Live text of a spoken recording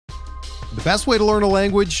The best way to learn a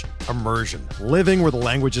language? Immersion. Living where the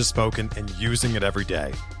language is spoken and using it every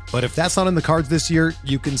day. But if that's not in the cards this year,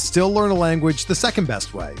 you can still learn a language the second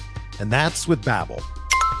best way, and that's with Babbel.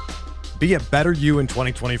 Be a better you in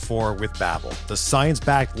 2024 with Babbel, the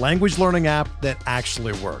science-backed language learning app that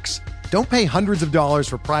actually works. Don't pay hundreds of dollars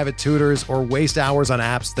for private tutors or waste hours on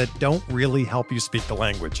apps that don't really help you speak the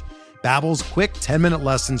language. Babbel's quick 10-minute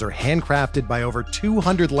lessons are handcrafted by over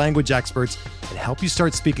 200 language experts and help you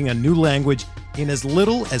start speaking a new language in as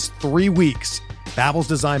little as 3 weeks. Babbel's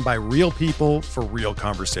designed by real people for real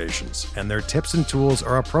conversations, and their tips and tools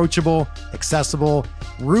are approachable, accessible,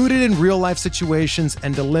 rooted in real-life situations,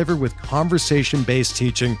 and delivered with conversation-based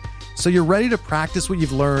teaching, so you're ready to practice what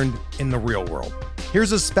you've learned in the real world.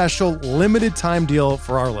 Here's a special limited-time deal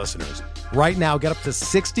for our listeners. Right now, get up to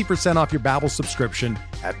 60% off your Babbel subscription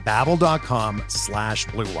at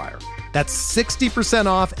babbel.com/Blue Wire. That's 60%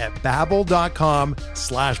 off at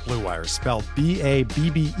babbel.com/Blue Wire, spelled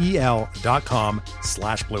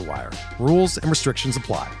BABBEL.com/Blue Wire. Rules and restrictions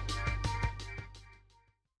apply.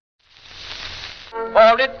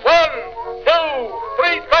 For it's 1, 2,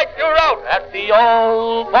 3 strikes, you're out at the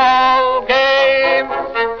old ball game.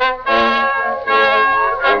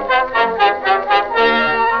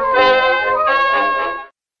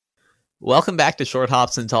 Welcome back to Short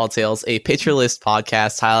Hops and Tall Tales, a Pitcher List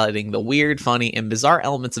podcast highlighting the weird, funny, and bizarre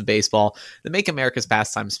elements of baseball that make America's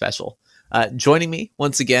pastime special. Joining me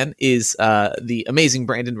once again is the amazing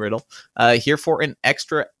Brandon Riddle, here for an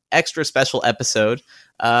extra special episode.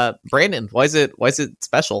 Brandon, why is it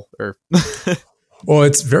special? Or Well,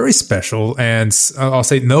 it's very special, and I'll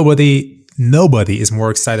say nobody is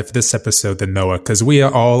more excited for this episode than Noah, because we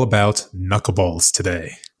are all about knuckleballs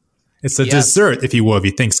today. It's a dessert, if you will, of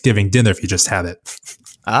your Thanksgiving dinner if you just had it.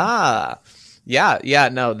 Yeah.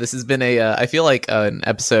 No, this has been I feel like an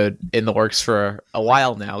episode in the works for a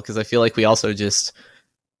while now, because I feel like we also we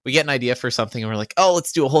get an idea for something and we're like, oh,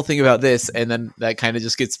 let's do a whole thing about this. And then that kind of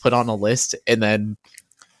just gets put on a list, and then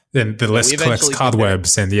the list collects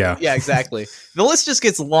cobwebs, and yeah, exactly. The list just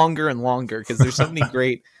gets longer and longer because there's so many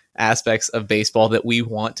great aspects of baseball that we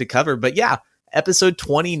want to cover. But yeah, episode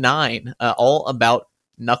 29, all about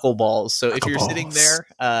knuckleballs. So if you're sitting there,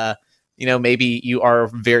 maybe you are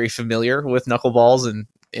very familiar with knuckleballs, and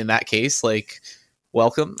in that case,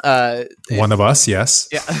 welcome. One of us, yes.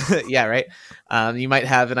 Yeah, yeah, right. You might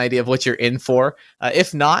have an idea of what you're in for.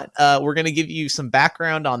 If not, we're going to give you some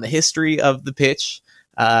background on the history of the pitch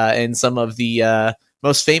and some of the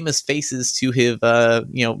most famous faces to have,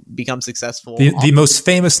 become successful. The most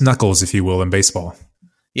famous knuckles, if you will, in baseball.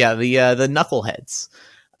 Yeah, the knuckleheads.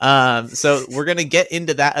 So we're going to get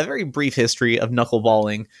into that, a very brief history of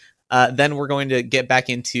knuckleballing. Then we're going to get back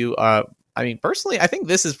into, personally, I think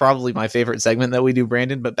this is probably my favorite segment that we do,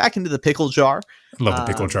 Brandon, but back into the pickle jar. Love the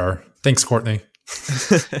pickle jar. Thanks, Courtney.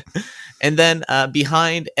 And then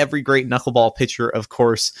behind every great knuckleball pitcher, of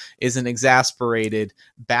course, is an exasperated,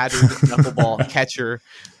 battered knuckleball catcher.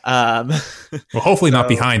 Well, hopefully not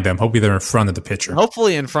behind them. Hopefully they're in front of the pitcher.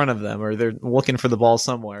 Hopefully in front of them, or they're looking for the ball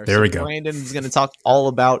somewhere. There we go. Brandon's going to talk all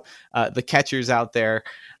about the catchers out there.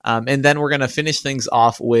 And then we're going to finish things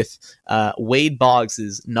off with Wade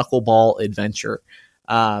Boggs' knuckleball adventure.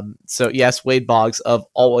 So yes, Wade Boggs of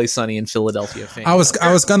Always Sunny in Philadelphia fame. I was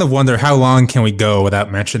going to wonder how long can we go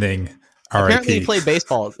without mentioning R.I.P. Apparently he played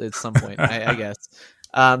baseball at some point, I guess.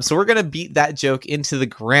 So we're going to beat that joke into the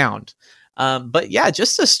ground. But yeah,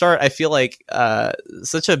 just to start, I feel like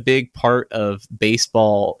such a big part of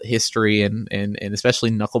baseball history and especially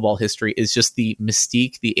knuckleball history is just the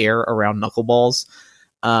mystique, the air around knuckleballs.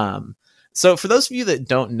 So for those of you that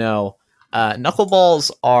don't know, knuckleballs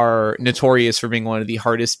are notorious for being one of the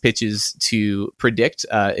hardest pitches to predict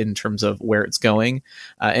in terms of where it's going.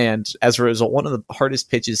 And as a result, one of the hardest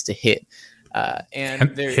pitches to hit.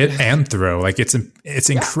 And hit and throw. It's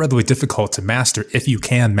incredibly difficult to master if you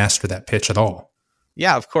can master that pitch at all.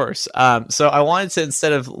 Yeah, of course. So I wanted to,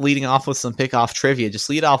 instead of leading off with some pick-off trivia, just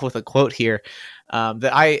lead off with a quote here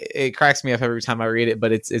it cracks me up every time I read it,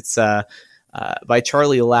 but it's by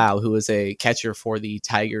Charlie Lau, who was a catcher for the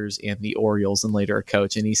Tigers and the Orioles and later a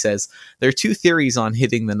coach. And he says, there are two theories on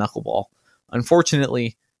hitting the knuckleball.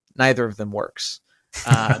 Unfortunately, neither of them works.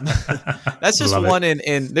 That's just one.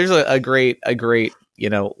 And there's a great, a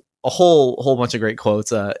whole bunch of great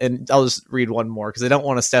quotes. And I'll just read one more because I don't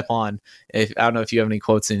want to step on. I don't know if you have any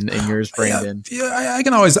quotes in yours, Brandon. Yeah, I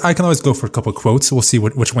can always go for a couple of quotes. We'll see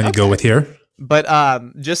which one you go with here. But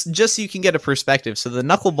just so you can get a perspective, so the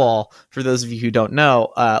knuckleball, for those of you who don't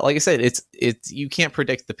know, like I said, it's you can't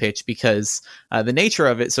predict the pitch because the nature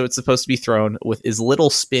of it. So it's supposed to be thrown with as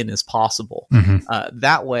little spin as possible.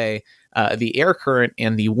 That way, the air current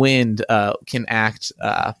and the wind can act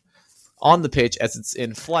on the pitch as it's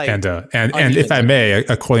in flight. And if I may,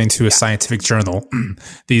 according to a scientific journal,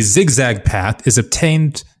 the zigzag path is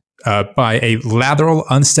obtained by a lateral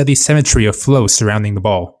unsteady symmetry of flow surrounding the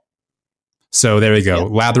ball. So there we go. Yeah.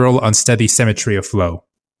 Lateral unsteady symmetry of flow.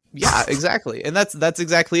 Yeah, exactly. And that's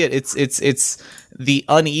exactly it. It's the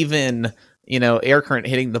uneven, air current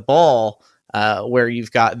hitting the ball where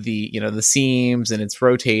you've got the seams and it's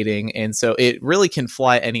rotating. And so it really can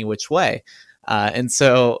fly any which way. And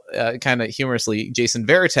so kind of humorously, Jason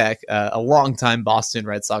Varitek, a longtime Boston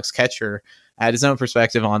Red Sox catcher, had his own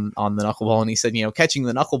perspective on the knuckleball. And he said, catching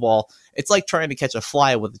the knuckleball, it's like trying to catch a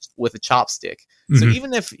fly with a chopstick. So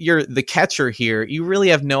even if you're the catcher here, you really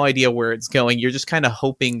have no idea where it's going. You're just kind of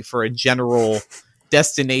hoping for a general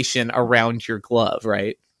destination around your glove,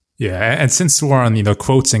 right? Yeah, and since we're on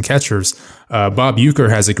quotes and catchers, Bob Uecker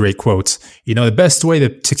has a great quote. The best way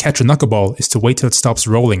to catch a knuckleball is to wait till it stops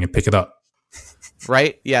rolling and pick it up.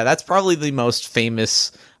 Right? Yeah, that's probably the most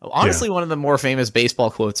famous, honestly, one of the more famous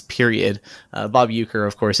baseball quotes, period. Bob Uecker,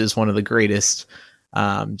 of course, is one of the greatest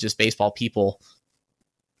just baseball people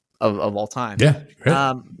of all time. Yeah.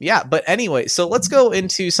 Great. But anyway, so let's go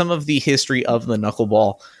into some of the history of the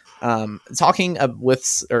knuckleball. Talking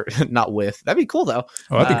not with, that'd be cool though.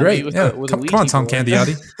 Oh, that'd be great. Come on, Tom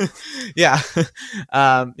Candiotti. Yeah.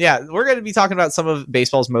 We're going to be talking about some of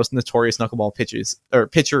baseball's most notorious knuckleball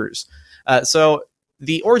pitchers. So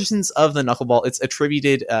the origins of the knuckleball, it's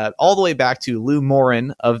attributed all the way back to Lou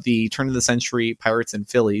Morin of the turn of the century Pirates and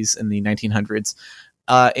Phillies in the 1900s,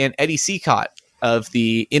 and Eddie Seacott of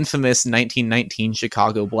the infamous 1919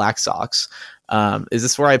 Chicago Black Sox. Is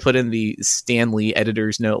this where I put in the Stanley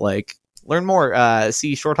editor's note, like, learn more,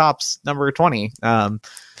 see Short Hops number 20? But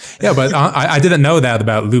I didn't know that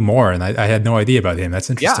about Lou Morin. I had no idea about him. That's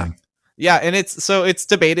interesting. Yeah, and it's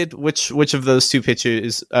debated which of those two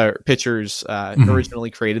pitchers originally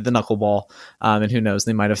created the knuckleball, and who knows,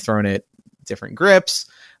 they might have thrown it different grips.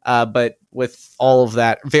 But with all of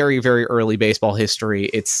that very, very early baseball history,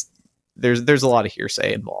 there's a lot of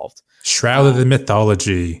hearsay involved. Shrouded in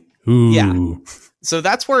mythology. Ooh. Yeah. So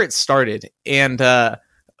that's where it started, and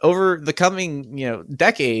over the coming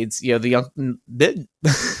decades, the young.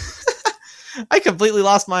 I completely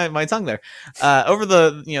lost my tongue there. Over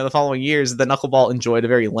the following years, the knuckleball enjoyed a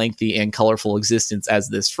very lengthy and colorful existence as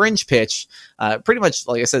this fringe pitch, pretty much,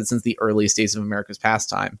 like I said, since the earliest days of America's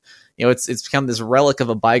pastime. It's become this relic of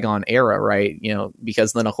a bygone era, right?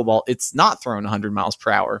 Because the knuckleball, it's not thrown 100 miles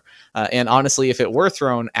per hour. And honestly, if it were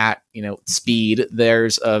thrown at, speed,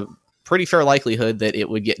 there's a pretty fair likelihood that it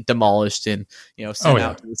would get demolished and, sent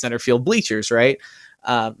out to the center field bleachers, right?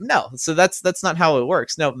 No, so that's not how it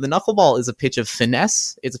works. No, the knuckleball is a pitch of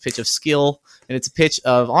finesse, it's a pitch of skill, and it's a pitch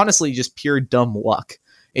of, honestly, just pure dumb luck.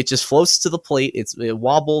 It just floats to the plate. It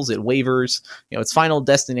wobbles. It wavers. Its final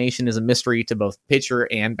destination is a mystery to both pitcher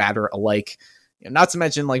and batter alike. Not to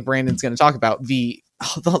mention, like Brandon's going to talk about, the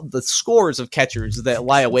scores of catchers that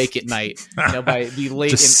lie awake at night, by the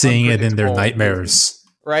late, just seeing it in their nightmares.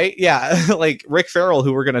 Right? Yeah, like Rick Farrell,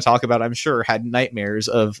 who we're going to talk about, I'm sure, had nightmares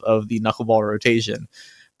of the knuckleball rotation.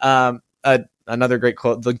 Another great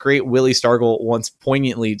quote, the great Willie Stargell once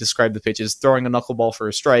poignantly described the pitch as throwing a knuckleball for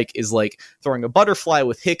a strike is like throwing a butterfly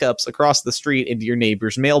with hiccups across the street into your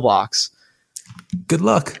neighbor's mailbox. Good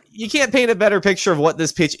luck. You can't paint a better picture of what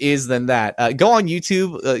this pitch is than that. Go on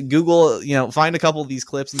YouTube, Google, find a couple of these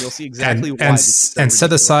clips, and you'll see exactly why. And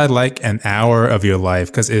set aside like an hour of your life,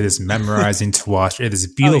 because it is memorizing to watch. It is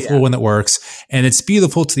beautiful when it works, and it's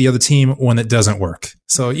beautiful to the other team when it doesn't work.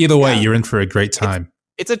 So either way, you're in for a great time.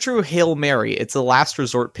 It's a true Hail Mary. It's a last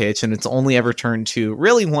resort pitch, and it's only ever turned to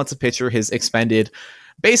really once a pitcher has expended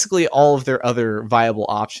basically all of their other viable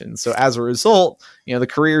options. So as a result, the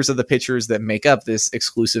careers of the pitchers that make up this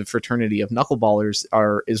exclusive fraternity of knuckleballers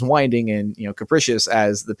is winding and capricious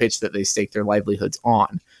as the pitch that they stake their livelihoods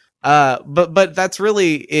on. But that's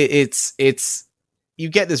really it's you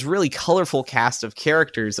get this really colorful cast of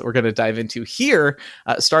characters that we're going to dive into here,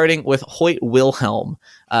 starting with Hoyt Wilhelm.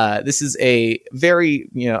 This is a very,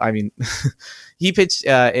 he pitched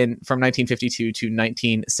from 1952 to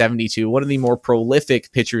 1972, one of the more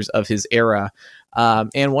prolific pitchers of his era.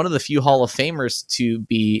 and one of the few Hall of Famers to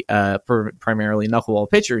be primarily knuckleball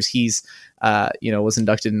pitchers. He's was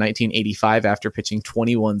inducted in 1985 after pitching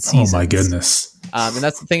 21 seasons. Oh my goodness. And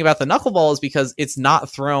that's the thing about the knuckleball, is because it's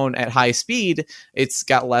not thrown at high speed. It's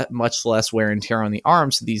got much less wear and tear on the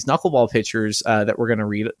arm. So these knuckleball pitchers that we're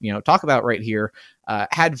going to talk about right here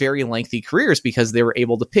had very lengthy careers because they were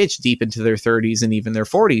able to pitch deep into their 30s and even their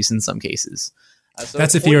 40s in some cases. So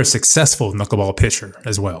that's if you're a successful knuckleball pitcher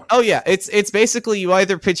as well. Oh yeah, it's basically you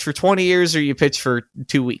either pitch for 20 years or you pitch for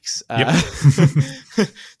 2 weeks,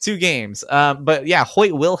 2 games. But yeah,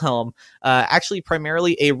 Hoyt Wilhelm, actually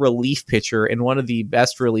primarily a relief pitcher and one of the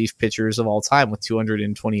best relief pitchers of all time with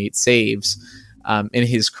 228 saves in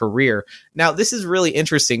his career. Now this is really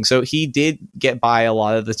interesting. So he did get by a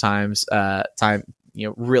lot of the times,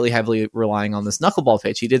 really heavily relying on this knuckleball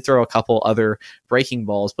pitch. He did throw a couple other breaking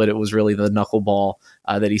balls, but it was really the knuckleball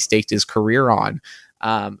that he staked his career on.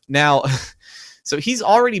 Now, so he's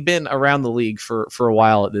already been around the league for a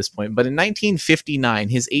while at this point, but in 1959,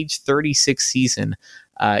 his age 36 season,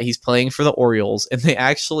 he's playing for the Orioles, and they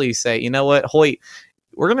actually say, you know what, Hoyt,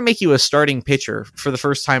 we're going to make you a starting pitcher for the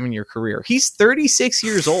first time in your career. He's 36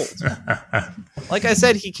 years old. Like I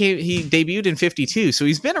said, he debuted in 52. So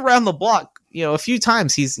he's been around the block, a few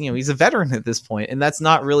times. He's a veteran at this point, and that's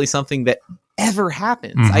not really something that ever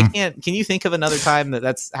happens. Mm-hmm. Can you think of another time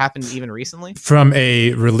that's happened even recently? From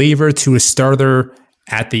a reliever to a starter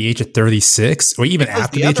at the age of 36 or even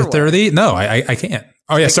after the age of 30? No, I can't.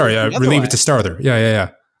 Oh yeah. Sorry. Reliever to starter.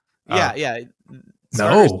 Yeah. Yeah.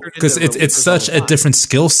 No, because it's such a different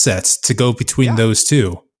skill set to go between those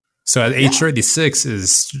two. So at age 36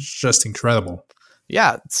 is just incredible.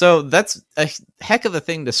 Yeah, so that's a heck of a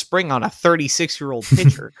thing to spring on a 36-year-old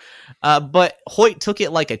pitcher. But Hoyt took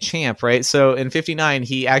it like a champ, right? So in 59,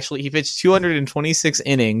 he pitched 226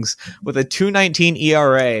 innings with a 2.19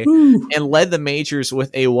 ERA and led the majors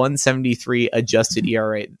with a 1.73 adjusted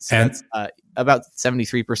ERA. So that's about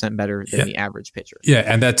 73% better than the average pitcher. Yeah,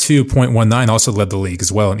 and that 2.19 also led the league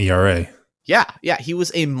as well in ERA. Yeah, he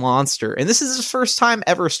was a monster. And this is his first time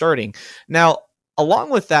ever starting. Now, along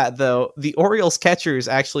with that, though, the Orioles catchers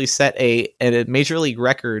actually set a major league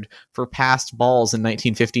record for passed balls in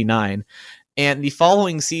 1959. And the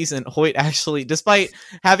following season, Hoyt actually, despite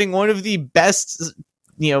having one of the best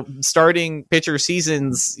starting pitcher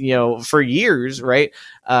seasons, for years, right?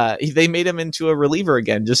 They made him into a reliever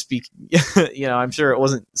again. I'm sure it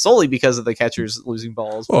wasn't solely because of the catchers losing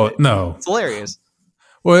balls. Well, no, it's hilarious.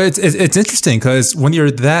 Well, it's interesting because when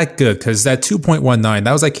you're that good, because that 2.19,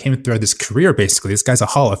 that was like came throughout his career, basically. This guy's a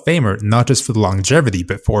Hall of Famer, not just for the longevity,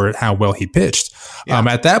 but for how well he pitched. Yeah.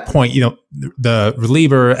 At that point, the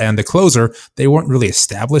reliever and the closer, they weren't really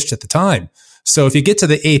established at the time. So if you get to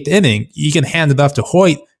the 8th inning, you can hand it off to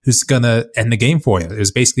Hoyt, who's going to end the game for you. It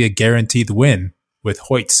was basically a guaranteed win with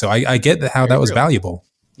Hoyt. So I get how that was valuable.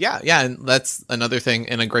 Yeah. And that's another thing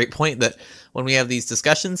and a great point that when we have these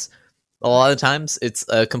discussions, a lot of times it's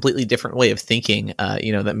a completely different way of thinking,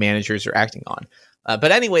 that managers are acting on.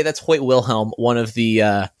 But anyway, that's Hoyt Wilhelm, one of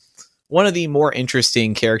the more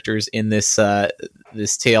interesting characters in this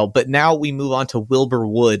tale. But now we move on to Wilbur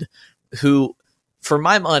Wood, who, for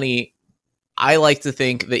my money, I like to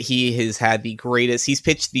think that he has had he's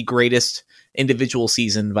pitched the greatest individual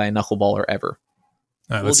season by a knuckleballer ever.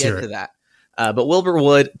 We'll get to that. But Wilbur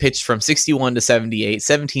Wood pitched from 61 to 78,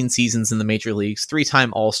 17 seasons in the major leagues,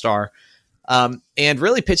 3-time All-Star, and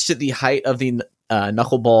really pitched at the height of the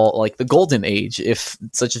knuckleball, like the golden age, if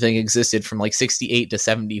such a thing existed, from like 68 to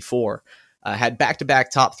 74. Had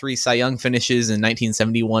back-to-back top 3 Cy Young finishes in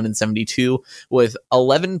 1971 and 72 with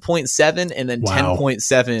 11.7 and then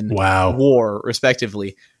 10.7 WAR,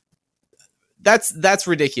 respectively. That's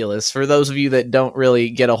ridiculous. For those of you that don't really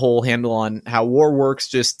get a whole handle on how WAR works,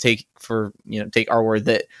 just take our word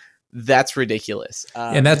that that's ridiculous.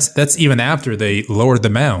 And that's even after they lowered the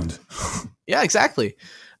mound. Yeah, exactly.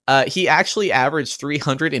 He actually averaged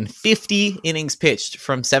 350 innings pitched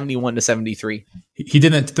from 71 to 73. He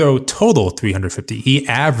didn't throw total 350. He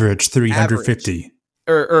averaged 350.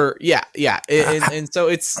 Yeah. And so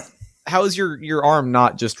it's, how is your arm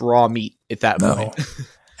not just raw meat at that point?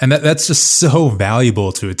 And that's just so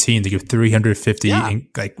valuable to a team to give 350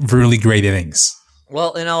 like really great innings.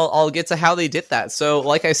 Well, and I'll get to how they did that. So,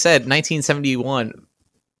 like I said, 1971.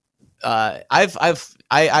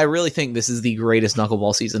 I really think this is the greatest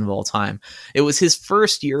knuckleball season of all time. It was his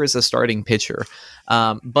first year as a starting pitcher.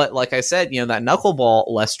 But like I said, that knuckleball,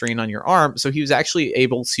 less strain on your arm. So he was actually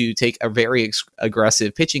able to take a very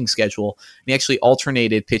aggressive pitching schedule. And he actually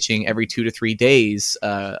alternated pitching every 2 to 3 days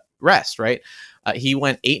rest, right? He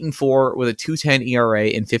went 8-4 with a 2.10 ERA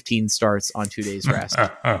in 15 starts on 2 days rest.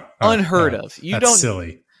 Unheard of. You that's don't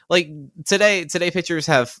silly. like today pitchers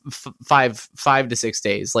have 5 to 6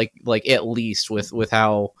 days, like at least with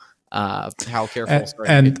how careful.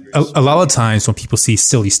 And a lot of times when people see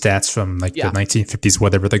silly stats from like the 1950s,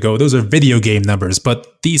 whatever, they go, those are video game numbers.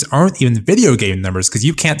 But these aren't even video game numbers because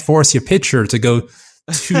you can't force your pitcher to go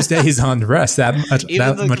Tuesdays on rest that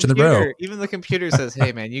much in a row. Even the computer says,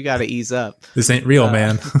 "Hey, man, you got to ease up. This ain't real,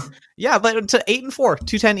 man." Yeah, but to 8-4,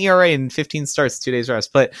 2.10 ERA in 15 starts, 2 days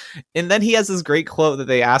rest. And then he has this great quote that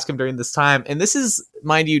they ask him during this time, and this is,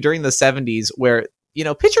 mind you, during the 70s, where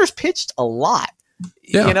pitchers pitched a lot.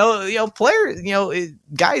 Yeah. Players,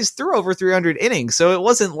 guys threw over 300 innings, so it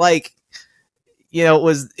wasn't like, it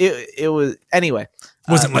was anyway.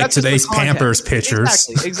 It wasn't like today's Pampers pitchers.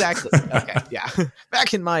 Exactly. Okay, yeah.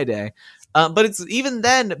 Back in my day. But it's even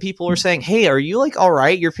then people were saying, "Hey, are you like all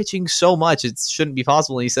right? You're pitching so much, it shouldn't be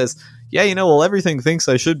possible." And he says, "Yeah, everything thinks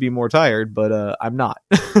I should be more tired, but I'm not."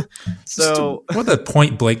 So what a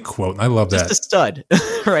point blank quote. I love that. Just a stud,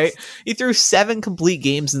 right? He threw 7 complete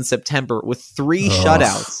games in September with 3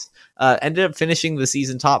 shutouts. Ended up finishing the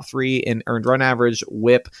season top 3 in earned run average,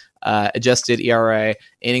 WHIP, adjusted ERA,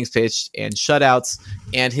 innings pitched, and shutouts.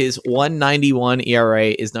 And his 1.91 ERA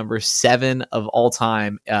is number 7 of all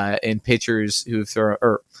time in pitchers who throw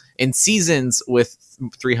or in seasons with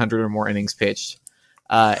 300 or more innings pitched.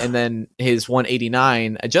 And then his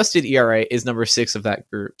 1.89 adjusted ERA is number 6 of that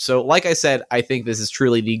group. So, like I said, I think this is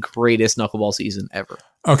truly the greatest knuckleball season ever.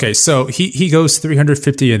 Okay, so he goes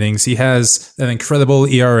 350 innings. He has an incredible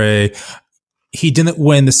ERA. He didn't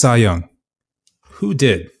win the Cy Young. Who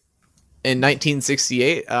did? In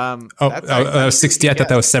 1968. 60. I thought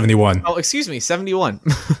that was 71. Oh, excuse me, 71.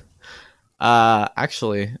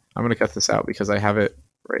 Actually, I'm going to cut this out because I have it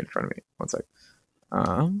right in front of me. One sec.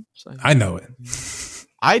 I know it.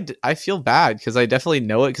 I feel bad because I definitely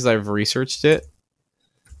know it because I've researched it.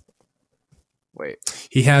 Wait.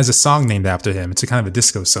 He has a song named after him. It's a kind of a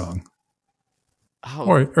disco song. Oh.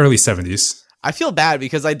 Or early 70s. I feel bad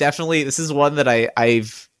because this is one that I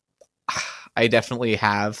definitely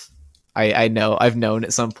have. I know. I've known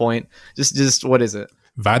at some point. Just what is it?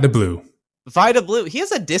 Vida Blue. Vida Blue. He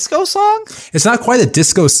has a disco song? It's not quite a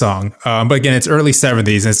disco song, but again, it's early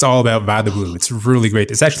 70s, and it's all about Vida Blue. It's really great.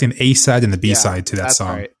 It's actually an A-side and the B-side to that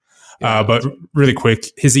song. Right. Yeah, but really quick,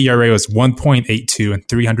 his ERA was 1.82 and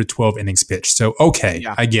 312 innings pitched. So, okay,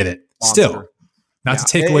 I get it. Monster. Still, not to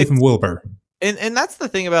take away from Wilbur. And that's the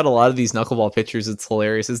thing about a lot of these knuckleball pitchers. It's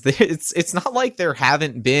hilarious. Is it's not like there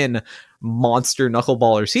haven't been monster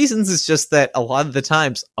knuckleballer seasons. It's just that a lot of the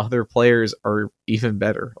times other players are even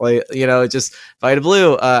better. Like just Vida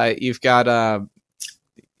Blue. You've got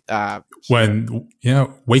when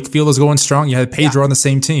Wakefield is going strong, you had Pedro on the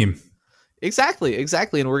same team. Exactly.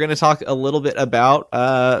 And we're going to talk a little bit about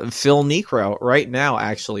Phil Niekro right now,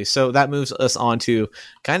 actually. So that moves us on to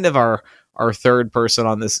kind of our third person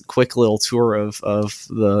on this quick little tour of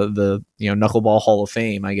the Knuckleball Hall of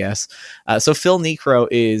Fame, I guess. So Phil Niekro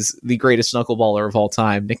is the greatest knuckleballer of all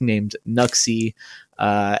time, nicknamed Knucksy.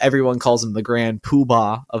 Everyone calls him the Grand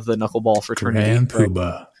Poobah of the knuckleball fraternity. Grand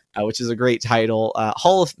Poobah. Which is a great title.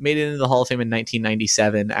 Made it into the Hall of Fame in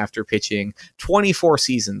 1997 after pitching 24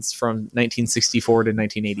 seasons from 1964 to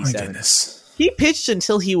 1987. My goodness. He pitched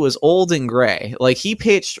until he was old and gray. Like, he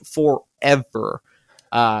pitched forever.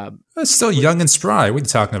 That's still young and spry. We're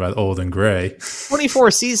talking about old and gray.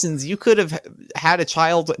 24 seasons. You could have had a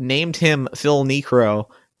child named him Phil Niekro,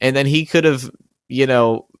 and then he could have, I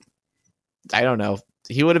don't know.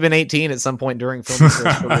 He would have been 18 at some point during Phil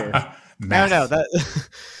Niekro's career. I don't know that.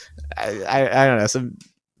 I don't know, some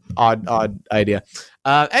odd idea.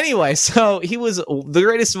 Anyway, so he was the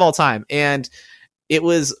greatest of all time, and it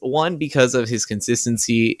was one because of his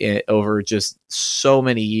consistency over just so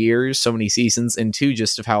many years, so many seasons, and two,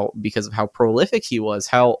 because of how prolific he was,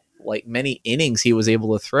 how many innings he was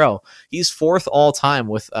able to throw. He's fourth all time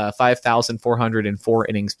with 5,404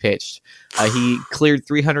 innings pitched. He cleared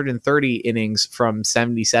 330 innings from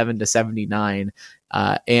 77 to 79.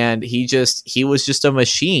 And he was just a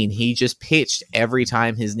machine. He just pitched every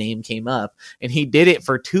time his name came up, and he did it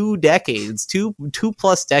for 2 decades, two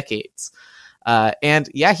plus decades. And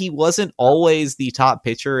he wasn't always the top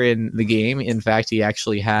pitcher in the game. In fact, he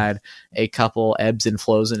actually had a couple ebbs and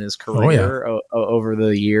flows in his career over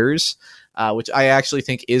the years, which I actually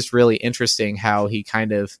think is really interesting, how he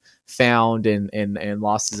kind of found and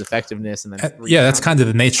lost his effectiveness. And then that's kind of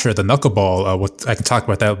the nature of the knuckleball. I can talk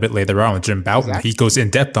about that a bit later on with Jim Bouton. Exactly. He goes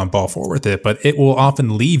in depth on ball four with it, but it will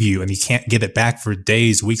often leave you and you can't get it back for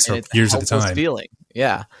days, weeks, or years at a time. Feeling.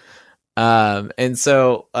 Yeah. And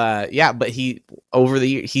so, yeah, but he over the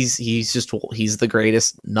year, he's the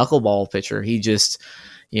greatest knuckleball pitcher. He just,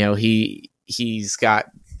 you know, he's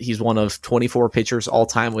one of 24 pitchers all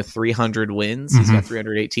time with 300 wins. He's got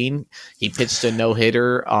 318. He pitched a no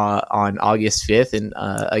hitter on August 5th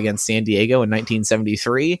against San Diego in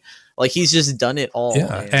 1973. Like, he's just done it all. Yeah,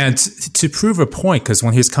 man. And to prove a point, because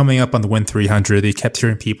when he was coming up on the Win 300, he kept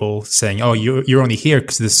hearing people saying, "Oh, you're only here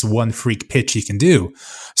because this one freak pitch he can do."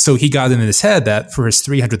 So he got it in his head that for his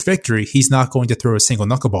 300th victory, he's not going to throw a single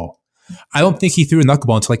knuckleball. I don't think he threw a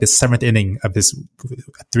knuckleball until like the 7th inning of his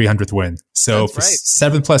 300th win. So that's for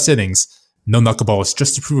 7+ innings, no knuckleballs,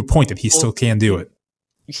 just to prove a point that he still can do it.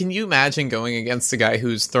 Can you imagine going against a guy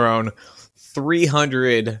who's thrown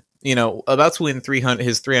 300, you know, about to win his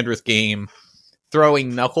 300th game,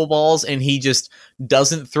 throwing knuckleballs, and he just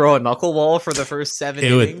doesn't throw a knuckleball for the first 7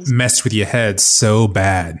 innings? It would mess with your head so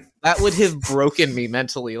bad. That would have broken me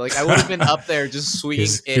mentally. Like, I would have been up there just swinging.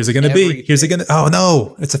 Here's it going to be. Here's it going to. Oh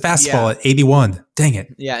no, it's a fastball at 81. Dang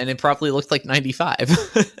it. Yeah, and it probably looked like 95.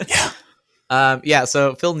 Yeah. Yeah.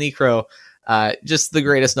 So Phil Niekro, just the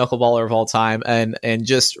greatest knuckleballer of all time, and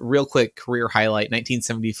just real quick career highlight: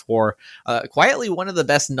 1974. Quietly one of the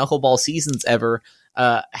best knuckleball seasons ever.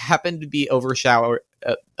 Happened to be overshadowed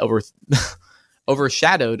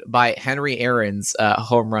by Henry Aaron's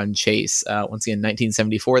home run chase. Once again,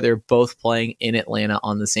 1974, they're both playing in Atlanta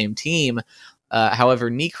on the same team. However,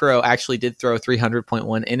 Niekro actually did throw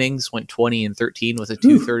 300.1 innings, went 20-13 with a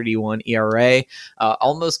 2.31 ERA,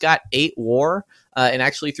 almost got 8 WAR, and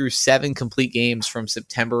actually threw 7 complete games from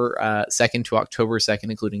September 2nd to October 2nd,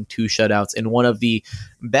 including 2 shutouts, in one of the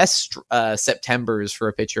best Septembers for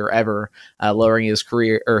a pitcher ever, lowering his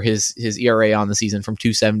career or his ERA on the season from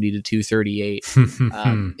 2.70 to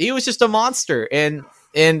 2.38. He was just a monster, and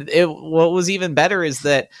what was even better is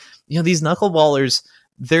that, you know, these knuckleballers,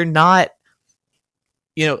 they're not.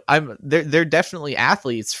 You know, they're definitely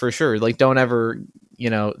athletes for sure. Like, don't ever, you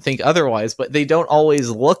know, think otherwise, but they don't always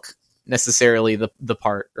look necessarily the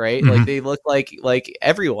part, right? Like, they look like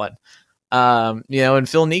everyone. You know, and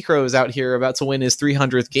Phil Niekro is out here about to win his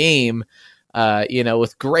 300th game, you know,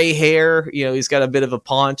 with gray hair. You know, he's got a bit of a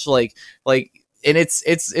paunch, like, and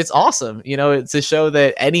it's awesome. You know, it's to show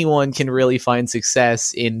that anyone can really find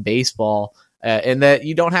success in baseball, and that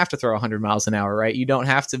you don't have to throw 100 miles an hour, right? You don't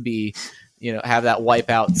have to be, you know, have that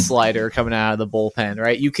wipeout slider coming out of the bullpen,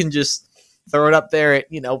 right? You can just throw it up there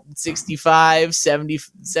at, you know, 65,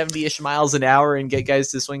 70-ish miles an hour and get guys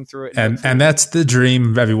to swing through it. And that's the dream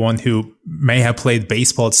of everyone who may have played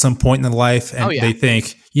baseball at some point in their life. And they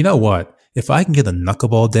think, you know what? If I can get a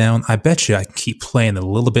knuckleball down, I bet you I can keep playing a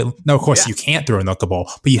little bit. No, of course you can't throw a knuckleball,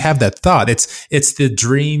 but you have that thought. It's the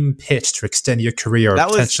dream pitch to extend your career or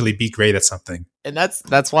potentially be great at something. And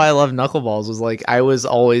that's why I love knuckleballs. Was like, I was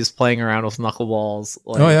always playing around with knuckleballs.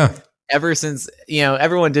 Like, ever since, you know,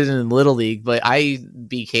 everyone did it in Little League, but I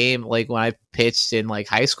became, like, when I pitched in like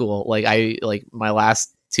high school, like my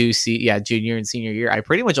last 2 junior and senior year, I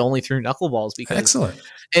pretty much only threw knuckleballs because. Excellent.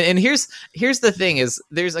 And here's the thing: is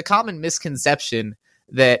there's a common misconception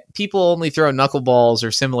that people only throw knuckleballs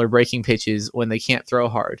or similar breaking pitches when they can't throw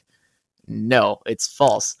hard. No, it's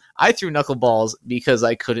false. I threw knuckleballs because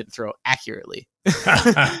I couldn't throw accurately.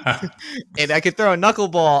 And I could throw a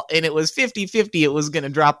knuckleball, and it was 50-50. It was going to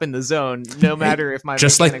drop in the zone, no matter if my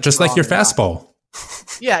just like your fastball.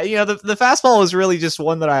 Yeah, you know, the fastball was really just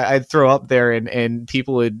one that I'd throw up there, and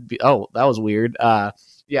people would be, oh, that was weird.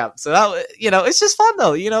 Yeah, so that, you know, it's just fun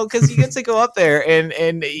though, you know, because you get to go up there and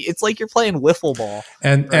it's like you're playing wiffle ball.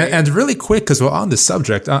 And really quick, because we're on this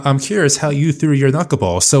subject, I'm curious how you threw your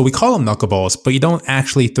knuckleball. So we call them knuckleballs, but you don't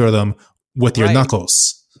actually throw them with your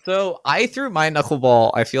knuckles. So I threw my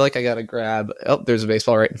knuckleball. I feel like I got to grab. Oh, there's a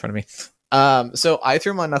baseball right in front of me. So I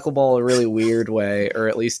threw my knuckleball a really weird way, or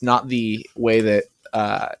at least not the way that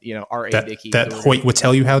you know, R.A. Dickey that Hoyt would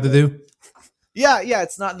tell you how to do. Yeah,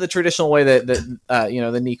 it's not the traditional way that you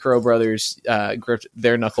know, the Niekro brothers gripped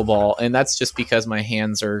their knuckleball, and that's just because my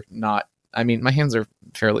hands are not. I mean, my hands are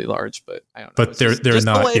fairly large, but I don't know. But they're just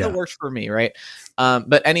not the way that works for me, right?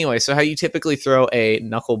 But anyway, so how you typically throw a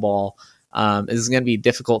knuckleball is going to be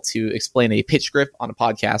difficult to explain a pitch grip on a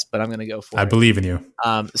podcast, but I'm going to go for it. I believe in you.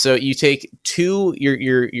 So you take your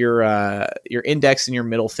index and your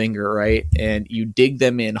middle finger, right, and you dig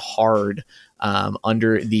them in hard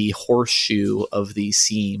under the horseshoe of the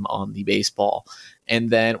seam on the baseball.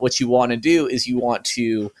 And then what you want to do is you want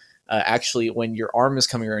to actually, when your arm is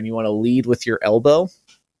coming around, you want to lead with your elbow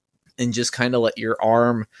and just kind of let your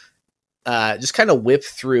arm just kind of whip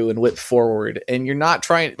through and whip forward. And you're not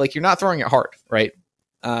throwing it hard, right?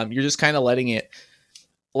 You're just kind of letting it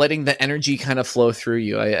letting the energy kind of flow through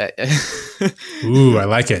you. Ooh, I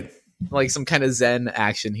like it. Like some kind of Zen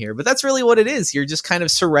action here, but that's really what it is. You're just kind of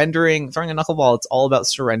surrendering, throwing a knuckleball. It's all about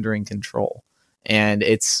surrendering control, and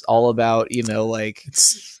it's all about, like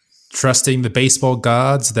it's trusting the baseball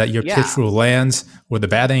gods that your pitch will land where the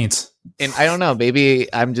bat ain't. And I don't know,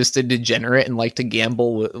 maybe I'm just a degenerate and like to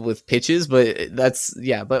gamble with pitches, but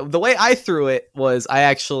but the way I threw it was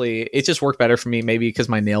it just worked better for me, maybe because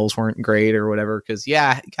my nails weren't great or whatever, because you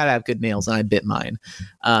gotta have good nails, and I bit mine.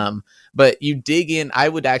 But you dig in, I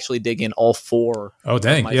would actually dig in all four of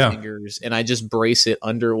my fingers, and I just brace it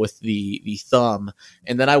under with the thumb,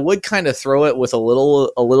 and then I would kind of throw it with a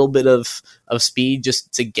little bit of speed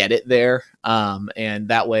just to get it there, and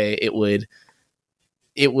that way it would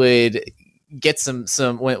get some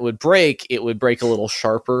when it would break a little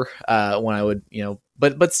sharper when I would,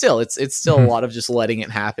 but still it's still a lot of just letting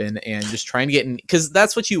it happen and just trying to get in, because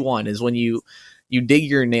that's what you want, is when you dig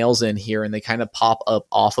your nails in here and they kind of pop up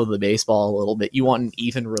off of the baseball a little bit, you want an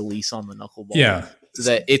even release on the knuckleball, so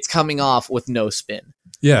that it's coming off with no spin.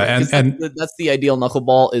 Yeah, and that's the ideal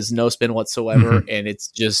knuckleball, is no spin whatsoever, and it's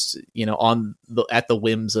just at the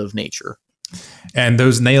whims of nature. And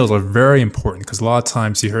those nails are very important, because a lot of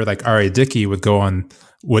times you heard like R.A. Dickey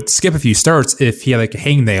would skip a few starts if he had like a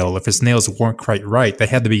hangnail, if his nails weren't quite right. They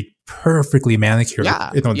had to be perfectly manicured in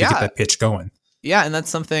order to get that pitch going. Yeah, and that's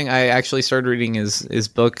something I actually started reading his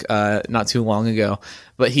book not too long ago.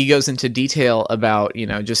 But he goes into detail about,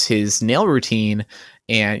 just his nail routine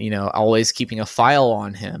and, always keeping a file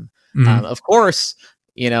on him. Of course,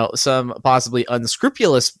 some possibly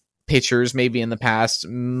unscrupulous pitchers maybe in the past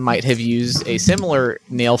might have used a similar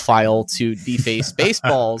nail file to deface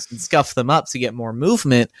baseballs and scuff them up to get more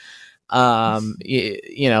movement. But we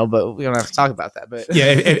don't have to talk about that. But yeah,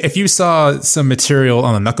 if you saw some material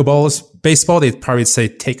on a knuckleballs baseball, they'd probably say,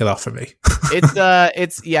 "Take it off of me."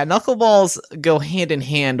 Knuckleballs go hand in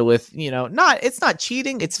hand with, it's not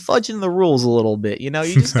cheating, it's fudging the rules a little bit. You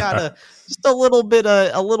just gotta just a little bit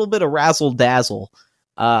of razzle dazzle.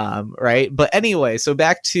 Right. But anyway, so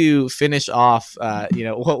back to finish off,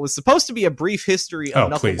 what was supposed to be a brief history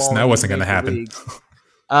of knuckleball. Please, that wasn't going to happen.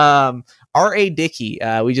 R.A. Dickey,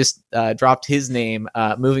 we just dropped his name,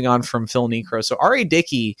 moving on from Phil Niekro. So R.A.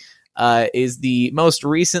 Dickey is the most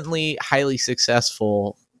recently highly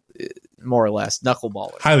successful, more or less,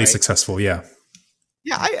 knuckleballer. Highly successful, yeah.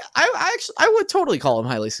 Yeah, I would totally call him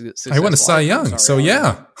highly successful. I won a Cy Young, so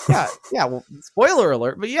yeah. Yeah. Well, spoiler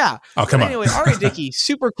alert, but yeah. Oh, come on. Anyway, R.A. Dickey,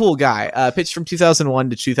 super cool guy. Pitched from 2001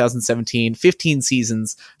 to 2017, 15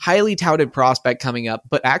 seasons, highly touted prospect coming up,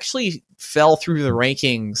 but actually fell through the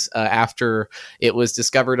rankings after it was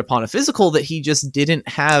discovered upon a physical that he just didn't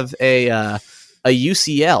have a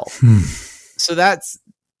UCL. So that's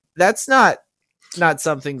not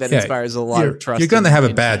something that inspires a lot of trust. You're going to have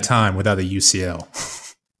a bad time without a UCL.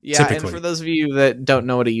 Yeah, typically. And for those of you that don't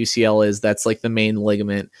know what a UCL is, that's like the main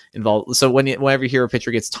ligament involved. So whenever you hear a pitcher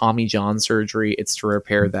gets Tommy John surgery, it's to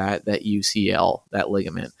repair that UCL, that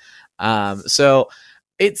ligament. So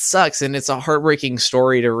it sucks, and it's a heartbreaking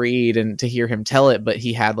story to read and to hear him tell it, but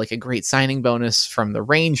he had like a great signing bonus from the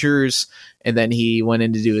Rangers, and then he went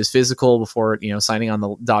in to do his physical before, signing on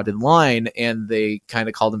the dotted line, and they kind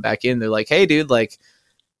of called him back in. They're like, "Hey dude, like,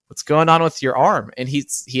 what's going on with your arm?" And he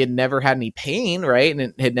had never had any pain, right? And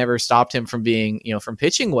it had never stopped him from being, from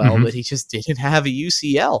pitching well, but he just didn't have a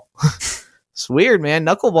UCL. It's weird, man.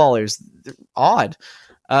 Knuckleballers, they're odd.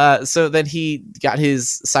 So then he got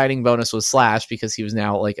his signing bonus was slashed because he was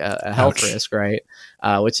now like a health risk, right?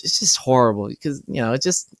 Which is just horrible because,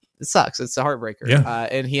 it sucks. It's a heartbreaker. Yeah.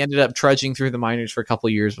 And he ended up trudging through the minors for a couple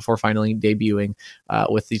of years before finally debuting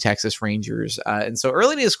with the Texas Rangers. And so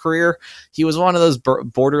early in his career, he was one of those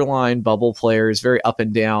borderline bubble players, very up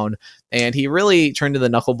and down. And he really turned to the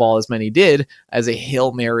knuckleball, as many did, as a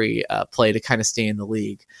Hail Mary play to kind of stay in the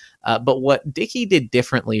league. But what Dickey did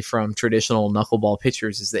differently from traditional knuckleball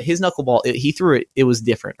pitchers is that his knuckleball, he threw it was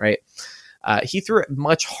different, right? He threw it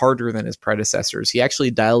much harder than his predecessors. He actually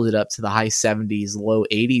dialed it up to the high 70s, low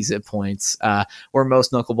 80s at points, where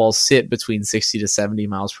most knuckleballs sit between 60 to 70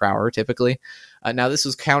 miles per hour typically. Now, this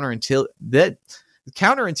was counterintuitive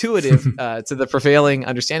to the prevailing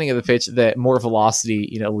understanding of the pitch that more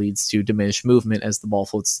velocity, leads to diminished movement as the ball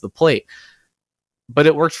floats to the plate. But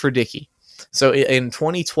it worked for Dickey. So in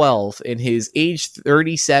 2012, in his age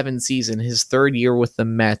 37 season, his third year with the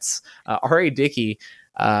Mets, R.A. Dickey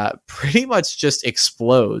pretty much just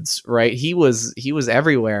explodes, right? He was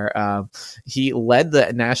everywhere. He led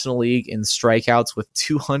the National League in strikeouts with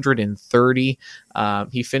 230.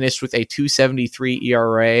 He finished with a 2.73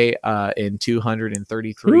 ERA in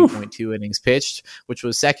 233.2 innings pitched, which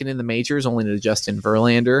was second in the majors, only to Justin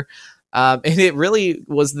Verlander. And it really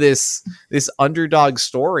was this underdog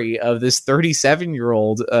story of this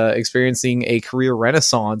 37-year-old experiencing a career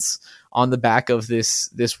renaissance on the back of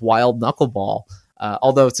this wild knuckleball.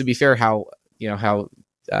 Although, to be fair, how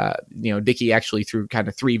Dickey actually threw kind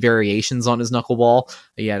of three variations on his knuckleball.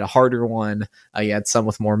 He had a harder one. He had some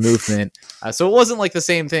with more movement. So it wasn't like the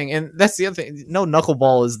same thing. And that's the other thing. No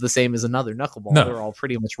knuckleball is the same as another knuckleball. No. They're all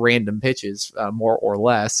pretty much random pitches, more or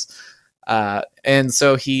less. And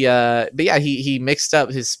so he mixed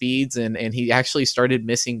up his speeds and he actually started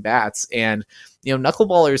missing bats. And,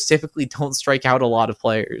 knuckleballers typically don't strike out a lot of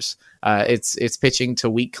players. It's pitching to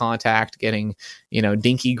weak contact, getting,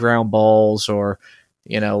 dinky ground balls or,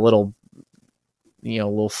 little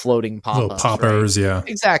floating pop-ups. Little poppers, right? Yeah.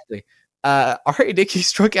 Exactly. R.A. Dickey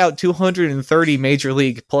struck out 230 major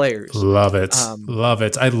league players. Love it. Love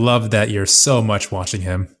it. I love that year so much watching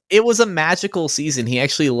him. It was a magical season. He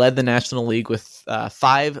actually led the National League with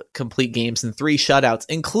 5 complete games and 3 shutouts,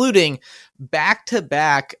 including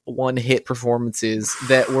back-to-back one-hit performances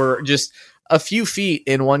that were just a few feet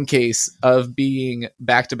in one case of being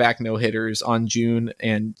back-to-back no-hitters on June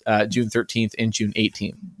 13th and June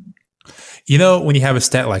 18th. When you have a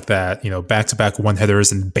stat like that, back-to-back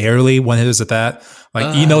one-hitters and barely one-hitters at that,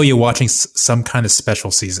 you're watching some kind of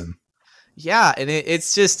special season. Yeah, and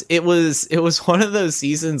it was one of those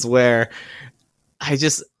seasons where I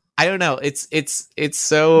don't know.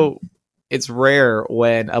 It's rare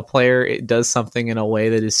when a player does something in a way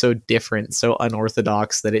that is so different, so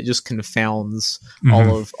unorthodox that it just confounds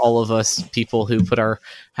all of us people who put our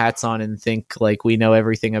hats on and think like we know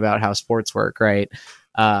everything about how sports work, right?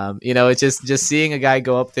 It's just seeing a guy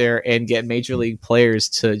go up there and get major league players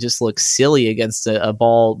to just look silly against a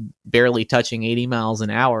ball barely touching 80 miles an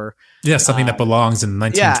hour. Yeah, something that belongs in the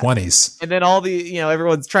 1920s. And then all the,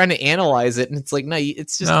 everyone's trying to analyze it, and it's like, no,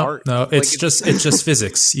 it's just art. No, it's just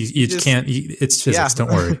physics. You can't. It's physics.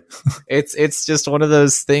 Don't worry. It's just one of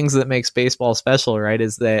those things that makes baseball special, right?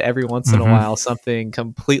 Is that every once in a while something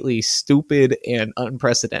completely stupid and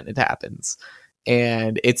unprecedented happens.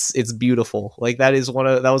 And it's beautiful. Like that was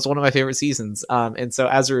one of my favorite seasons. And so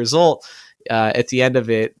as a result, at the end of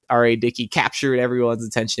it, R.A. Dickey captured everyone's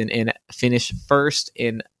attention and finished first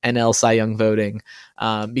in NL Cy Young voting,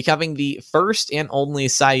 becoming the first and only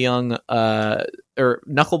Cy Young or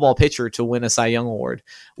knuckleball pitcher to win a Cy Young award,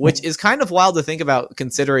 which is kind of wild to think about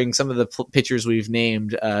considering some of the pitchers we've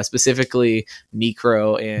named, specifically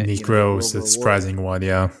Niekro and Niekro's a surprising one.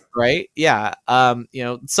 Yeah. Right. Yeah.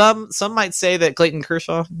 Some might say that Clayton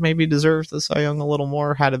Kershaw maybe deserved the Cy Young a little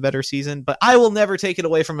more, had a better season, but I will never take it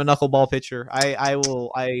away from a knuckleball pitcher. I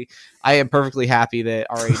am perfectly happy that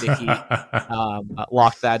R.A. Dickey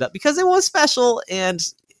locked that up because it was special, and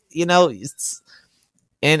it was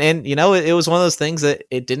one of those things that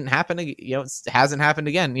it didn't happen. It hasn't happened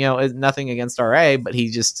again. Nothing against R.A., but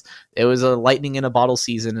it was a lightning in a bottle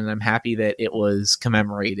season, and I'm happy that it was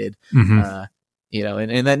commemorated. And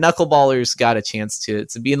that knuckleballers got a chance to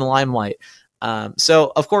be in the limelight.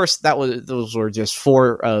 So of course those were just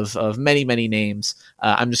 4 of many, many names.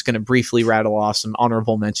 I'm just going to briefly rattle off some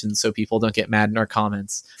honorable mentions so people don't get mad in our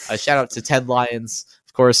comments. Shout out to Ted Lyons.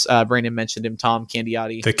 Of course, Brandon mentioned him, Tom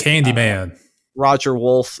Candiotti. The Candy Man. Roger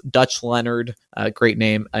Wolf, Dutch Leonard, great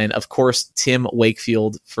name. And of course, Tim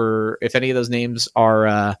Wakefield. For if any of those names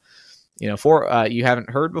are, you haven't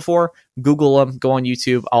heard before, Google them, go on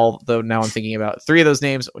YouTube. Although now I'm thinking about 3 of those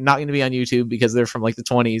names not going to be on YouTube because they're from like the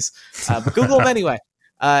 20s, but Google them anyway.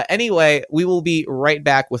 Anyway, we will be right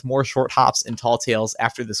back with more short hops and tall tales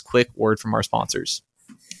after this quick word from our sponsors.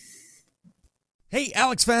 Hey,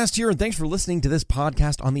 Alex Fast here, and thanks for listening to this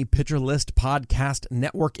podcast on the Pitcher List Podcast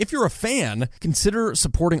Network. If you're a fan, consider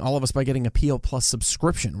supporting all of us by getting a PL Plus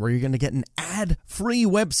subscription, where you're going to get an ad-free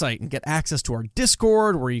website and get access to our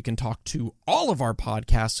Discord, where you can talk to all of our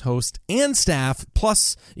podcast hosts and staff.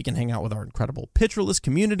 Plus, you can hang out with our incredible Pitcher List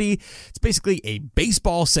community. It's basically a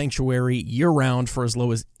baseball sanctuary year-round for as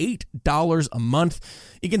low as $8 a month.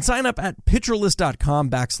 You can sign up at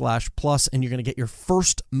pitcherlist.com/plus, and you're going to get your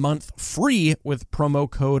first month free with promo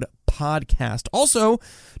code Podcast. Also,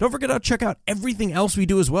 don't forget to check out everything else we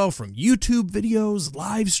do as well, from YouTube videos,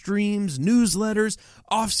 live streams, newsletters,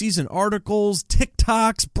 off-season articles,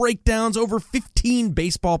 TikToks, breakdowns, over 15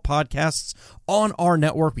 baseball podcasts on our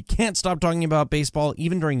network. We can't stop talking about baseball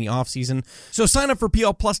even during the off-season. So sign up for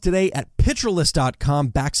PL Plus today at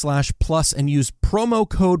pitcherlist.com/plus and use promo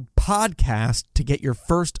code podcast to get your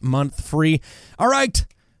first month free. All right.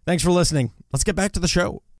 Thanks for listening. Let's get back to the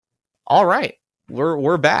show. All right.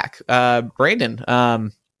 We're back.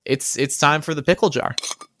 Brandon, it's time for the pickle jar.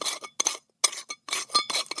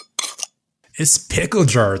 It's pickle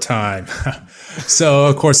jar time. So,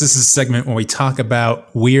 of course, this is a segment when we talk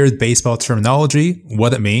about weird baseball terminology,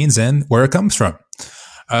 what it means, and where it comes from.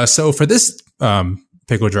 So for this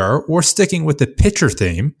pickle jar, we're sticking with the pitcher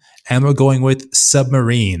theme, and we're going with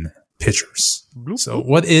submarine pitchers. So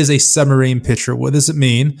what is a submarine pitcher? What does it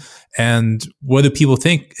mean? And what do people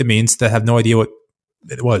think it means that have no idea what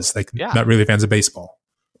it was? Like, not really fans of baseball.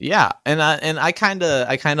 Yeah, and I kind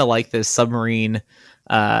of like this submarine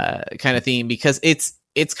kind of theme because it's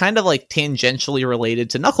kind of like tangentially related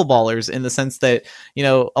to knuckleballers in the sense that, you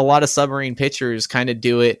know, a lot of submarine pitchers kind of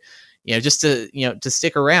do it, you know, just to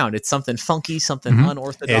stick around. It's something funky, something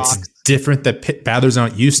unorthodox. It's different that batters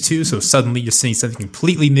aren't used to. So suddenly you're seeing something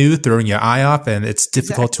completely new, throwing your eye off, and it's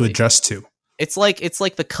difficult to adjust to. It's like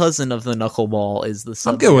the cousin of the knuckleball is the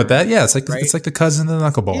submarine. I'm good with that. Yeah, it's like the cousin of the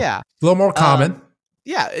knuckleball. Yeah, a little more common.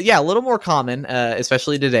 Yeah, a little more common,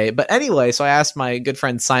 especially today. But anyway, so I asked my good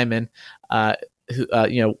friend Simon,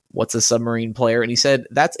 who, what's a submarine player? And he said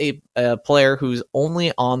that's a player who's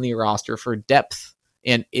only on the roster for depth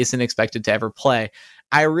and isn't expected to ever play.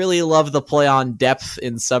 I really love the play on depth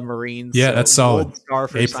in submarines. Yeah, so that's solid. A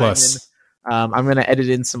plus. I'm going to edit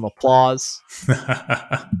in some applause.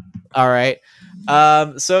 All right.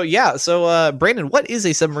 So Brandon, what is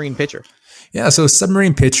a submarine pitcher? Yeah, so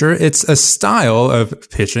submarine pitcher, it's a style of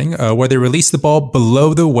pitching where they release the ball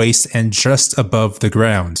below the waist and just above the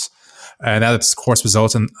ground. And that, of course,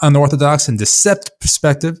 results in unorthodox and deceptive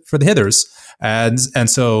perspective for the hitters. And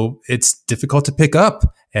so it's difficult to pick up,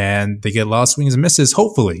 and they get a lot of swings and misses,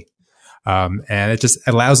 hopefully. And it just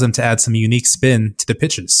allows them to add some unique spin to the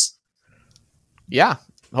pitches. Yeah,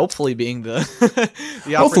 hopefully being the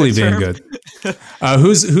hopefully being good.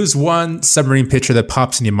 Who's one submarine pitcher that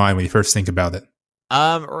pops in your mind when you first think about it?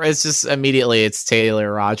 It's just immediately it's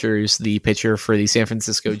Taylor Rogers, the pitcher for the San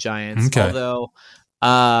Francisco Giants. Okay. Although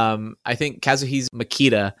I think Kazuhisa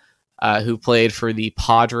Makita, who played for the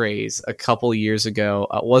Padres a couple years ago,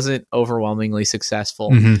 wasn't overwhelmingly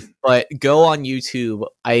successful. Mm-hmm. But go on YouTube,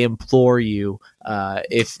 I implore you, go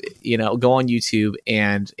on YouTube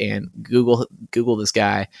and Google this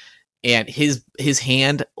guy, and his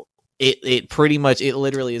hand. It pretty much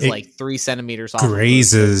literally is like 3 centimeters off.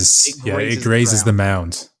 It grazes the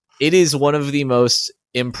mound. It is one of the most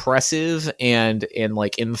impressive and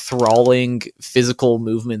like enthralling physical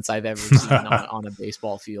movements I've ever seen on a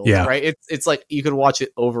baseball field. Yeah. Right. It's like you could watch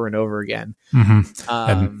it over and over again.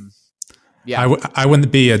 Mm-hmm. I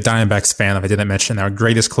wouldn't be a Diamondbacks fan if I didn't mention our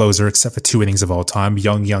greatest closer, except for 2 innings of all time,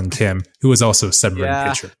 Young Kim, who was also a submarine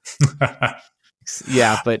pitcher.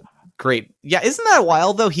 Yeah, but great. Yeah, isn't that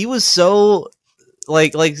wild though? He was so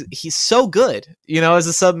like he's so good, as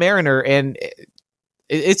a submariner, and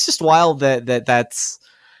it's just wild that's.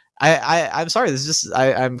 I'm sorry. This is just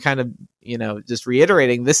I'm kind of just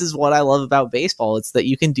reiterating. This is what I love about baseball. It's that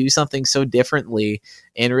you can do something so differently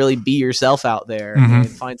and really be yourself out there and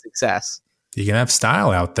find success. You can have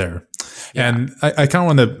style out there. Yeah. And I kind of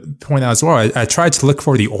want to point out as well, I tried to look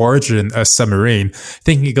for the origin of submarine,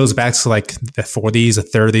 thinking it goes back to like the 40s or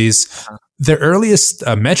 30s. The earliest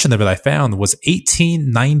mention of it I found was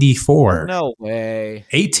 1894. No way.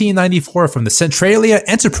 1894 from the Centralia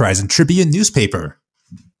Enterprise and Tribune newspaper.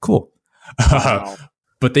 Cool. Wow.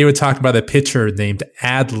 But they were talking about a pitcher named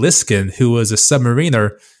Ad Liskin, who was a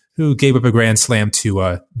submariner who gave up a grand slam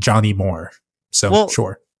to Johnny Moore. So,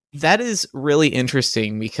 sure. That is really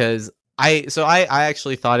interesting because I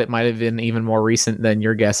actually thought it might have been even more recent than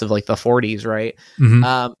your guess of like the 40s, right?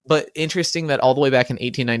 Mm-hmm. But interesting that all the way back in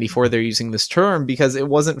 1894 they're using this term because it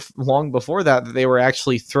wasn't long before that they were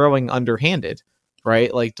actually throwing underhanded.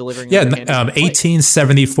 Right, like delivering. Yeah,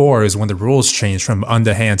 1874 is when the rules changed from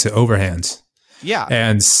underhand to overhand. Yeah,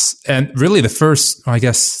 and really the first, I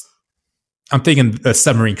guess, I'm thinking the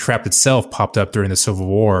submarine craft itself popped up during the Civil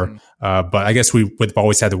War, but I guess we would have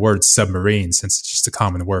always had the word submarine since it's just a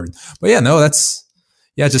common word. But yeah, no, that's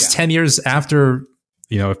 10 years after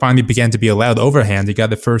it finally began to be allowed overhand. You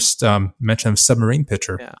got the first mention of submarine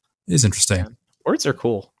pitcher. Yeah, it is interesting. Yeah. Words are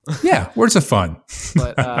cool. Yeah, words are fun.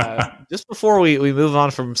 But just before we move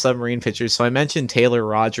on from submarine pitchers, so I mentioned Taylor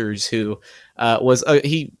Rogers, who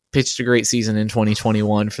he pitched a great season in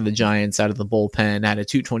 2021 for the Giants out of the bullpen, had a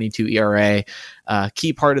 2.22 ERA,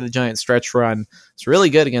 key part of the Giants stretch run. It's really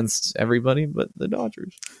good against everybody but the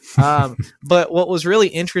Dodgers. But what was really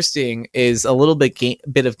interesting is a little bit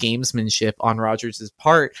of gamesmanship on Rogers'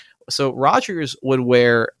 part. So Rogers would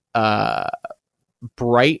wear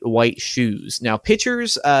bright white shoes. Now,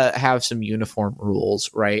 pitchers have some uniform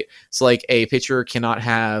rules, right? So, like, a pitcher cannot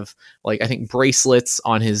have, like, I think bracelets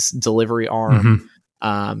on his delivery arm.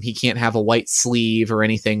 Mm-hmm. He can't have a white sleeve or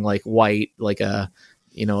anything like white, like a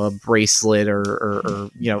bracelet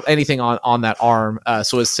or anything on that arm,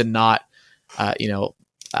 so as to not, kind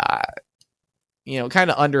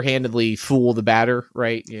of underhandedly fool the batter,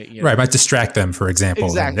 right? Right, might distract them, for example.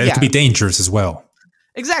 Exactly. It could be dangerous as well.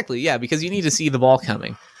 Exactly, yeah, because you need to see the ball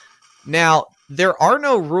coming. Now, there are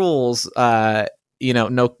no rules, base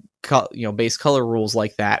color rules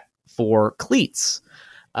like that for cleats.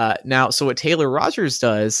 Now, so what Taylor Rogers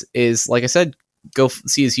does is, like I said, go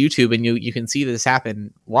see his YouTube and you can see this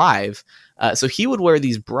happen live. So he would wear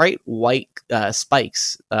these bright white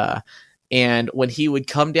spikes, and when he would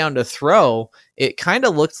come down to throw, it kind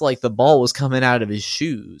of looked like the ball was coming out of his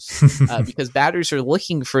shoes because batters are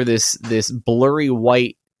looking for this blurry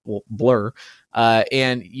white blur.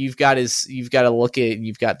 And you've got to look at,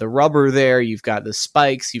 you've got the rubber there, you've got the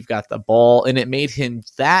spikes, you've got the ball, and it made him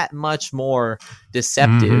that much more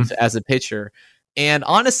deceptive as a pitcher. And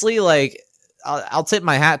honestly, like, I'll tip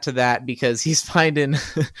my hat to that because he's finding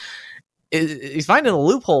a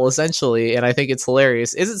loophole essentially, and I think it's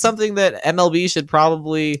hilarious. Is it something that MLB should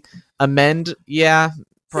probably amend? Yeah,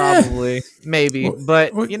 probably, maybe,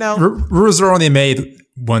 but rules are only made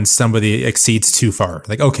when somebody exceeds too far.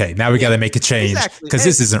 Like, okay, now we got to make a change because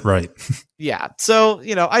this isn't right. Yeah, so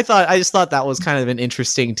I just thought that was kind of an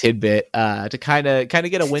interesting tidbit to kind of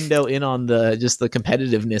get a window in on the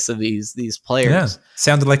competitiveness of these players. Yeah,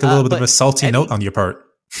 sounded like a little bit of a salty note on your part.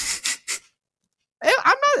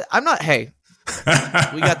 I'm not. Hey,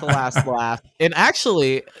 we got the last laugh, and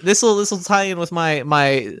actually, this will tie in with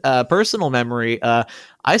my personal memory.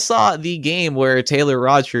 I saw the game where Taylor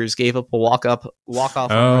Rogers gave up a walk off.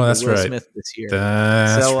 Oh, that's Will right. Smith this year.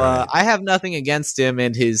 Right. I have nothing against him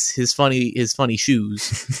and his funny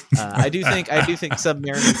shoes. I do think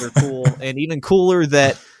Submariners are cool, and even cooler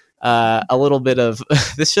that a little bit of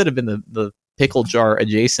this should have been the pickle jar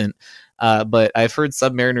adjacent. But I've heard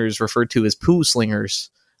Submariners referred to as poo slingers.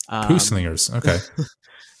 Poo slingers, okay.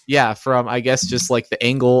 Yeah, from, I guess, just like the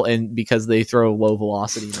angle and because they throw low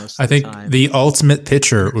velocity most of the time. I think the ultimate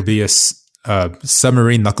pitcher would be a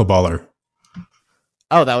submarine knuckleballer.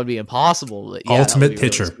 Oh, that would be impossible. Yeah, ultimate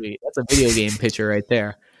pitcher. Really, that's a video game pitcher right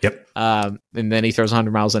there. Yep. And then he throws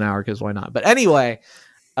 100 miles an hour because why not? But anyway,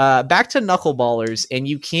 back to knuckleballers, and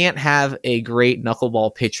you can't have a great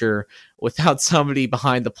knuckleball pitcher without somebody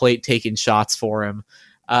behind the plate taking shots for him.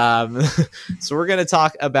 So we're going to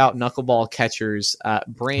talk about knuckleball catchers.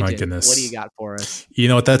 Brandon, what do you got for us?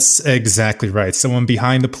 That's exactly right. Someone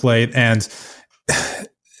behind the plate, and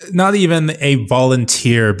not even a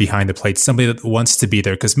volunteer behind the plate, somebody that wants to be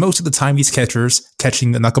there. Because most of the time, these catchers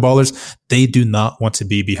catching the knuckleballers, they do not want to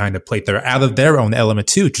be behind the plate. They're out of their own element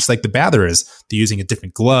too, just like the batter is. They're using a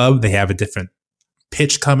different glove. They have a different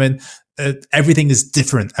pitch coming. Everything is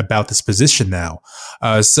different about this position now.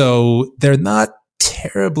 So they're not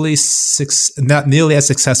not nearly as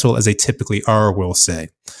successful as they typically are, we'll say.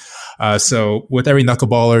 So with every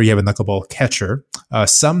knuckleballer, you have a knuckleball catcher.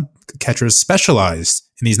 Some catchers specialized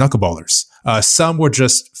in these knuckleballers. Some were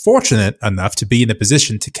just fortunate enough to be in a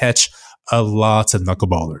position to catch a lot of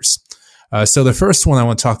knuckleballers. So the first one I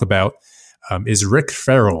want to talk about is Rick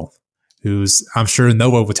Farrell, who's I'm sure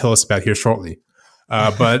Noah will tell us about here shortly.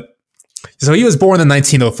 But so he was born in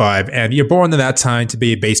 1905, and you're born in that time to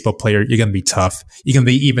be a baseball player. You're going to be tough. You're going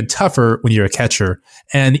to be even tougher when you're a catcher,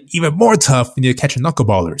 and even more tough when you're catching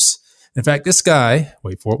knuckleballers. In fact, this guy,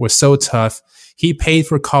 wait for it, was so tough, he paid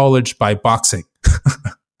for college by boxing.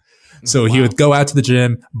 So He would go out to the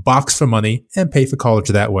gym, box for money, and pay for college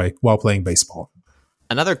that way while playing baseball.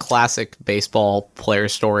 Another classic baseball player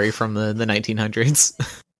story from the 1900s.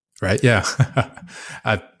 Right, yeah.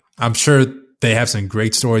 I'm sure they have some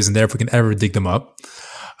great stories in there if we can ever dig them up.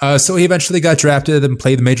 So he eventually got drafted and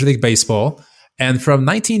played Major League Baseball. And from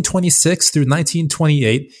 1926 through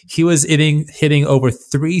 1928, he was hitting over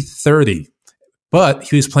 330. But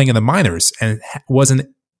he was playing in the minors and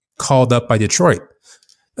wasn't called up by Detroit.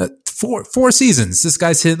 Four seasons, this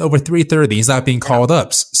guy's hitting over 330. He's not being called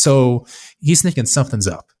up. So he's thinking something's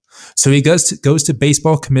up. So he goes to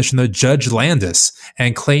baseball commissioner Judge Landis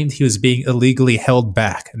and claimed he was being illegally held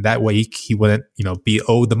back. And that way he wouldn't, be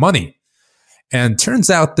owed the money. And turns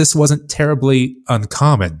out this wasn't terribly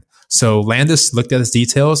uncommon. So Landis looked at his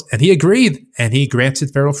details and he agreed, and he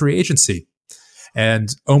granted Farrell free agency. And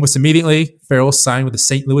almost immediately, Farrell signed with the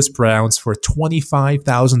St. Louis Browns for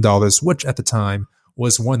 $25,000, which at the time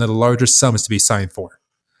was one of the largest sums to be signed for.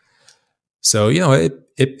 So,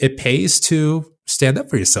 it pays to stand up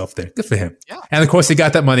for yourself there. Good for him. Yeah. And of course, he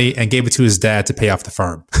got that money and gave it to his dad to pay off the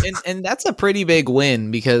farm. and that's a pretty big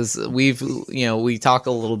win, because we talk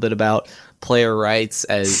a little bit about player rights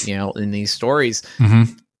as, in these stories.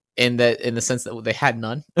 Mm-hmm. In the sense that they had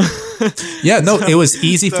none. It was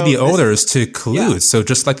easy for the owners to collude. Yeah. So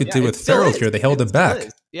just like they did with Farrell here, they held him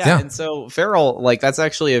back. Yeah. And so Farrell, that's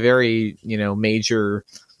actually a very, major,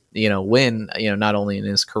 win, not only in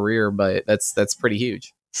his career, but that's pretty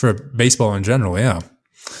huge. For baseball in general, yeah.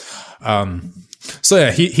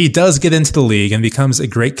 He does get into the league and becomes a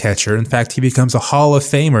great catcher. In fact, he becomes a Hall of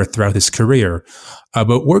Famer throughout his career.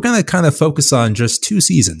 But we're going to kind of focus on just two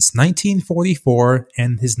seasons, 1944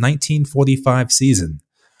 and his 1945 season.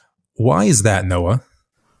 Why is that, Noah?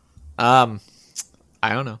 I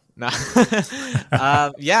don't know.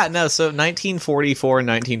 So 1944 and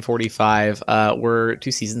 1945 were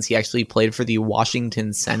two seasons he actually played for the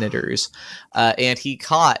Washington Senators. And he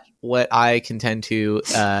caught what I contend to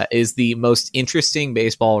is the most interesting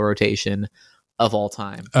baseball rotation of all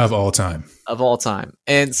time.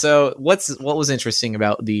 And so what was interesting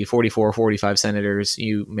about the 44-45 Senators,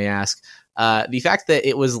 you may ask? The fact that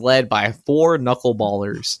it was led by 4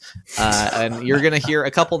 knuckleballers. And you're going to hear a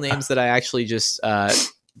couple names that I actually just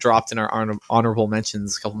dropped in our honorable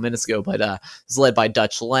mentions a couple minutes ago, but it was led by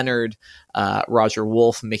Dutch Leonard, Roger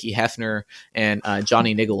Wolf, Mickey Hefner, and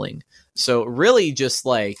Johnny Niggling. So really just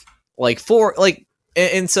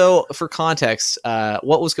and so for context,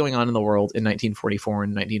 what was going on in the world in 1944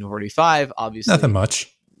 and 1945? Obviously, nothing much.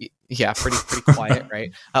 Yeah, pretty quiet,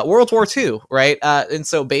 right? World War II, right? And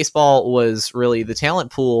so baseball was really, the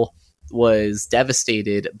talent pool was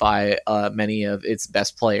devastated by many of its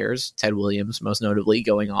best players, Ted Williams most notably,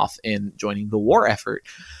 going off and joining the war effort.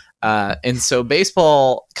 And so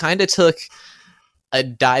baseball kind of took a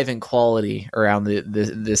dive in quality around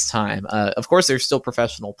this time. Of course, they're still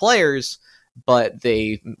professional players, but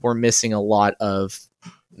they were missing a lot of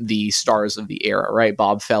the stars of the era, right?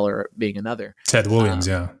 Bob Feller being another. Ted Williams,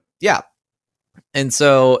 yeah. Yeah. And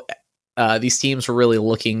so these teams were really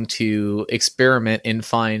looking to experiment and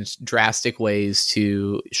find drastic ways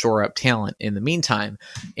to shore up talent in the meantime.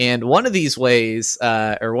 And one of these ways,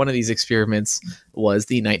 or one of these experiments, was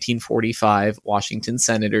the 1945 Washington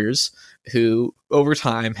Senators, who over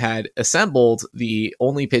time had assembled the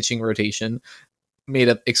only pitching rotation made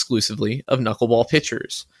up exclusively of knuckleball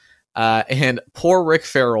pitchers. And poor Rick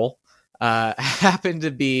Farrell happened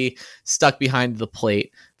to be stuck behind the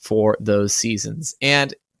plate for those seasons.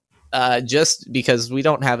 And just because we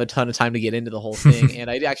don't have a ton of time to get into the whole thing, and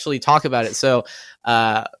I'd actually talk about it. So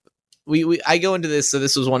I go into this. So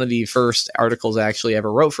this was one of the first articles I actually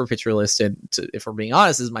ever wrote for Pitcher List. And if we're being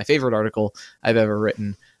honest, this is my favorite article I've ever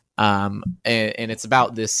written. And it's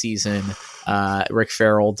about this season, Rick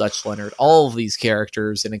Farrell, Dutch Leonard, all of these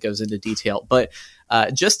characters, and it goes into detail. But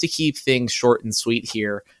just to keep things short and sweet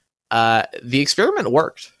here, the experiment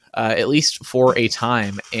worked, at least for a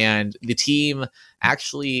time. And the team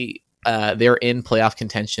actually, they're in playoff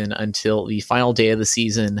contention until the final day of the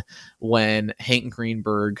season, when Hank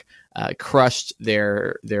Greenberg crushed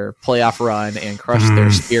their playoff run and crushed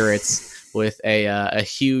their spirits with a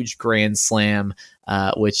huge grand slam,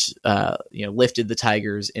 which lifted the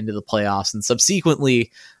Tigers into the playoffs, and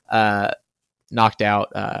subsequently knocked out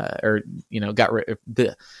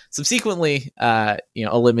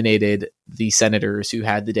eliminated the Senators, who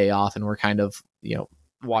had the day off and were kind of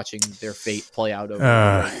watching their fate play out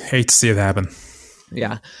over. Hate to see it happen.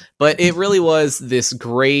 Yeah, but it really was this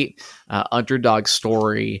great underdog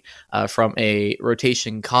story from a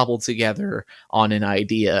rotation cobbled together on an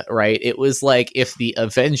idea, right? It was like if the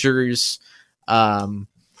Avengers, I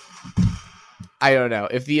don't know,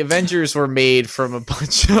 if the Avengers were made from a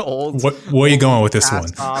bunch of old... Where are you going with this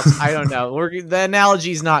one? I don't know. The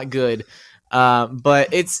analogy's not good. But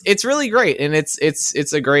it's really great, and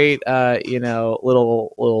it's a great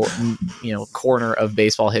little corner of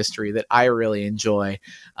baseball history that I really enjoy.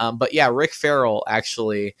 But yeah, Rick Farrell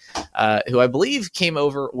actually, who I believe came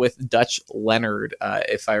over with Dutch Leonard,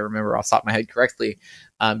 if I remember off the top of my head correctly,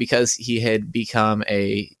 because he had become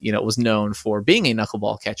was known for being a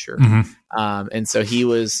knuckleball catcher, and so he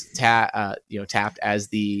was tapped as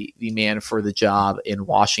the man for the job in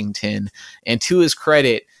Washington. And to his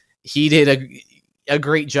credit, he did a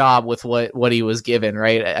great job with what he was given,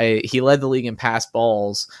 right? He led the league in pass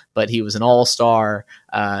balls, but he was an all-star.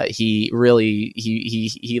 He really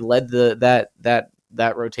he led that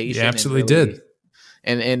rotation. He absolutely did.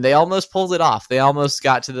 And they almost pulled it off. They almost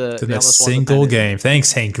got to that single game.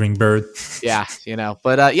 Thanks, Hank Greenberg. Yeah,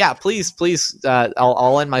 but please,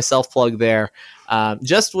 I'll end my self plug there.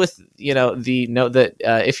 Just with the note that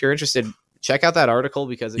if you're interested, check out that article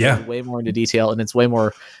because it goes way more into detail and it's way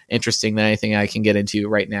more interesting than anything I can get into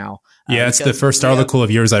right now. It's the first article of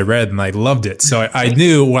yours I read and I loved it. So I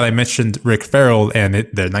knew when I mentioned Rick Farrell and the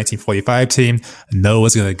 1945 team, Noah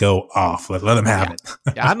was going to go off. Let him have it.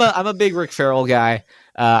 I'm a big Rick Farrell guy.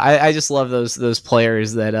 I just love those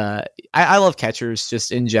players that I love catchers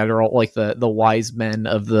just in general, like the wise men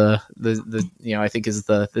of the I think is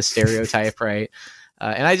the stereotype, right?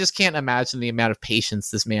 And I just can't imagine the amount of patience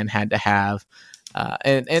this man had to have.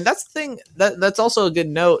 And that's the thing that's also a good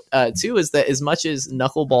note too, is that as much as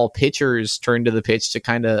knuckleball pitchers turn to the pitch to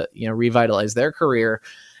kind of revitalize their career,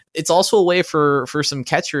 it's also a way for some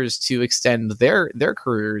catchers to extend their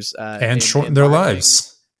careers and shorten their lives.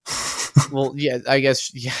 Well, yeah, I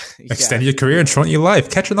guess extend your career and shorten your life.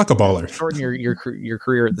 Catch a knuckleballer. Shorten your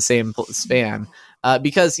career at the same span.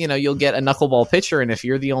 Because you'll get a knuckleball pitcher, and if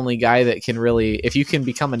you're the only guy that can if you can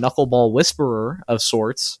become a knuckleball whisperer of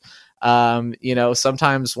sorts,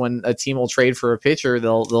 sometimes when a team will trade for a pitcher,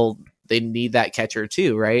 they need that catcher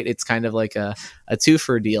too, right? It's kind of like a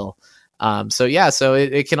two-for deal. So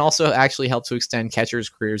it can also actually help to extend catchers'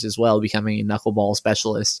 careers as well, becoming a knuckleball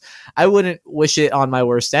specialist. I wouldn't wish it on my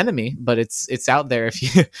worst enemy, but it's out there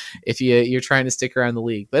if you're trying to stick around the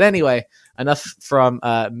league. But anyway, enough from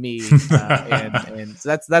me, and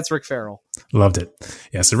so that's Rick Farrell. Loved it.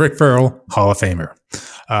 Yeah, so Rick Farrell, Hall of Famer.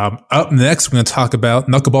 Up next, we're going to talk about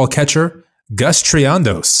knuckleball catcher Gus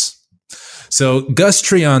Triandos. So Gus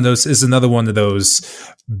Triandos is another one of those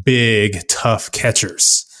big, tough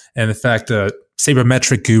catchers. And in fact,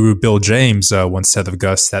 sabermetric guru Bill James once said of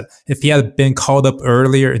Gus that if he had been called up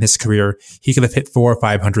earlier in his career, he could have hit 400 or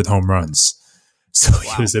 500 home runs. So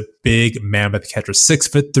He was a big mammoth catcher,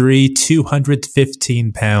 6'3",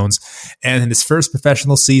 215 pounds, and in his first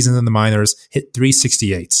professional season in the minors, hit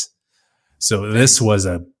 368. So this was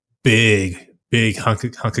a big hunk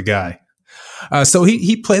of guy. So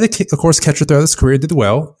he played of course, catcher throughout his career, did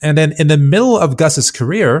well. And then in the middle of Gus's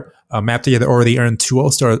career, after he had already earned 2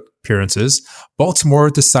 All-Star appearances, Baltimore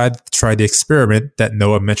decided to try the experiment that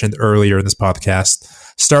Noah mentioned earlier in this podcast,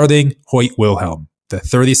 starting Hoyt Wilhelm, the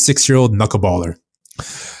 36-year-old knuckleballer.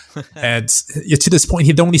 And to this point,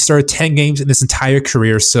 he'd only started 10 games in his entire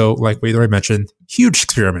career. So like we already mentioned, huge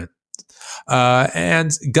experiment.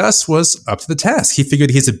 And Gus was up to the task. He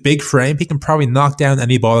figured he's a big frame. He can probably knock down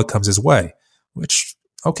any ball that comes his way, which,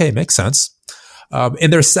 okay, makes sense.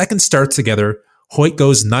 In their second start together, Hoyt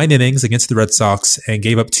goes 9 innings against the Red Sox and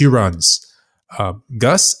gave up 2 runs.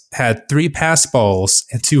 Gus had 3 pass balls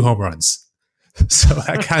and 2 home runs. So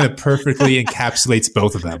that kind of perfectly encapsulates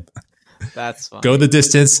both of them. That's fun. Go the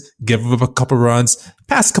distance, give up a couple runs,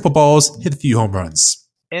 pass a couple balls, hit a few home runs.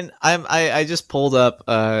 And I just pulled up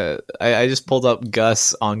I just pulled up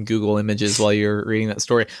Gus on Google Images while you're reading that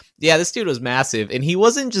story. Yeah, this dude was massive, and he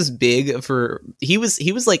wasn't just big he was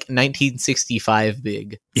like 1965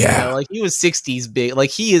 big. Yeah, like he was 60s big.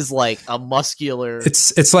 Like he is like a muscular.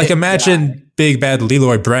 It's like imagine big bad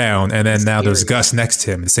Leroy Brown, and then now there's Gus next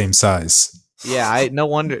to him, the same size. Yeah, no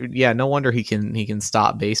wonder he can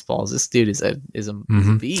stop baseballs. This dude is a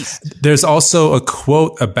beast. There's also a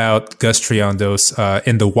quote about Gus Triandos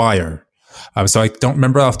in The Wire. So I don't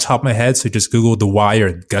remember off the top of my head, so just Google The Wire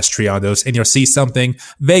and Gus Triandos, and you'll see something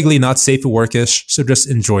vaguely not safe for workish, so just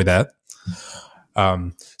enjoy that.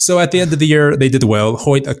 So at the end of the year, they did well.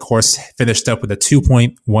 Hoyt, of course, finished up with a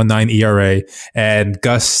 2.19 ERA, and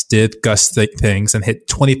Gus did Gus things and hit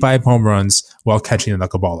 25 home runs while catching a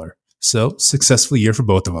knuckleballer. So, successful year for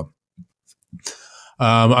both of them.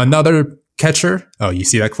 Another catcher. Oh, you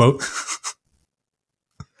see that quote?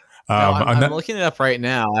 I'm looking it up right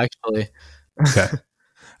now, actually. Okay.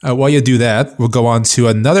 While you do that, we'll go on to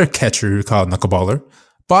another catcher who called knuckleballer,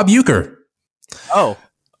 Bob Uecker. Oh.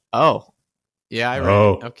 Yeah, I read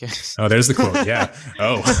it. Okay. Oh, there's the quote. Yeah.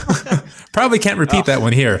 Oh. Probably can't repeat that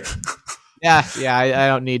one here. Yeah. I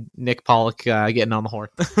don't need Nick Pollock getting on the horn.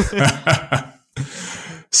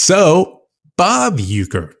 So, Bob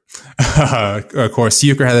Uecker. Of course,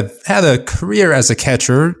 Uecker had a career as a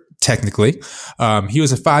catcher, technically. He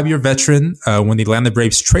was a 5-year veteran when the Atlanta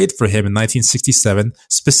Braves traded for him in 1967,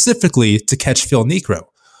 specifically to catch Phil Niekro.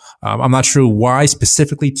 I'm not sure why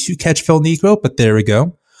specifically to catch Phil Niekro, but there we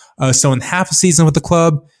go. So in half a season with the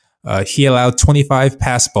club, He allowed 25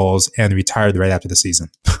 pass balls and retired right after the season.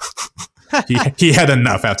 he had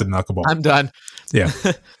enough after the knuckleball. I'm done. Yeah.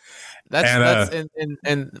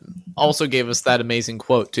 And also gave us that amazing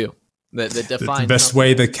quote too. That defines the best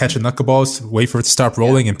way to catch a knuckleball is wait for it to stop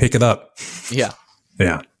rolling and pick it up. Yeah.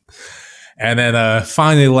 Yeah. And then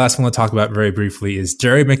finally, the last one I'll talk about very briefly is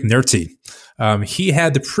Jerry McNerty. He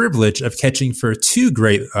had the privilege of catching for two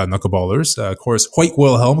great knuckleballers. Of course, Hoyt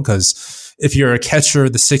Wilhelm, because if you're a catcher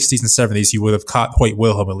of the 60s and 70s, you would have caught Hoyt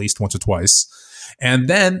Wilhelm at least once or twice. And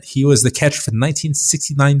then he was the catcher for the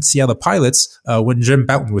 1969 Seattle Pilots when Jim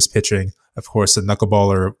Bouton was pitching. Of course, a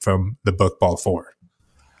knuckleballer from the book Ball 4.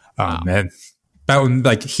 Man, Bouton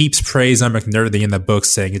heaps praise on McNerty in the book,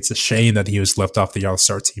 saying it's a shame that he was left off the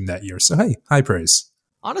All-Star team that year. So hey, high praise.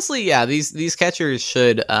 Honestly, yeah, these catchers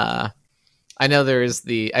should. I know there is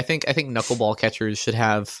I think knuckleball catchers should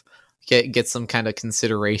get some kind of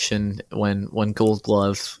consideration when Gold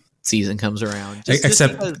Glove season comes around.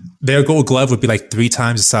 Except their Gold Glove would be 3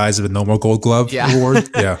 times the size of a normal Gold Glove award.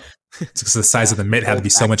 Yeah. Because the size of the mitt had to be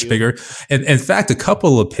so much bigger. And in fact, a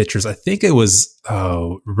couple of pitchers, I think it was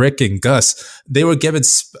Rick and Gus, they were given it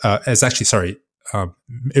was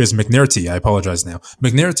McNerty. I apologize now.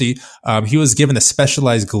 McNerty, he was given a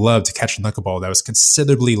specialized glove to catch a knuckleball that was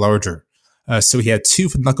considerably larger. So he had 2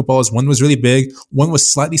 for knuckleballs. One was really big. One was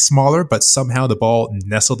slightly smaller, but somehow the ball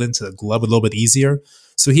nestled into the glove a little bit easier.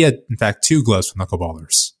 So he had, in fact, 2 gloves for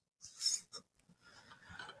knuckleballers.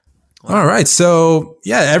 Wow. All right. So,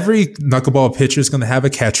 yeah, every knuckleball pitcher is going to have a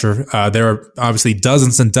catcher. There are obviously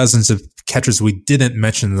dozens and dozens of catchers we didn't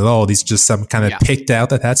mention at all. These are just some kind of picked out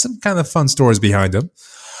that had some kind of fun stories behind them.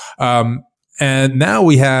 And now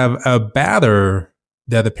we have a batter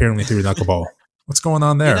that apparently threw a knuckleball. What's going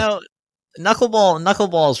on there?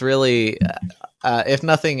 Knuckleball is really, if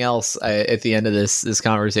nothing else, at the end of this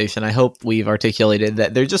conversation, I hope we've articulated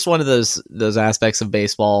that they're just one of those aspects of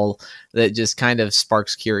baseball that just kind of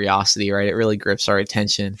sparks curiosity, right? It really grips our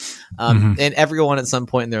attention. And everyone at some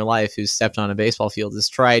point in their life who's stepped on a baseball field has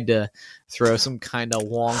tried to throw some kind of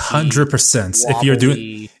wonky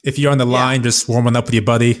 100%. If you're on the line just warming up with your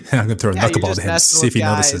buddy, I'm going to throw a knuckleball to him, see if he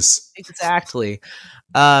notices. Exactly.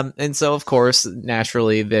 And so, of course,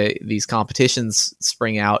 naturally, these competitions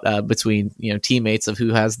spring out between teammates of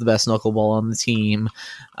who has the best knuckleball on the team,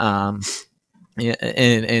 and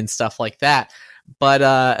stuff like that. But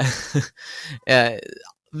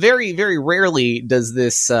very, very rarely do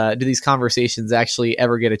these conversations actually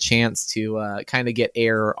ever get a chance to kind of get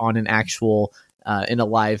air on an actual in a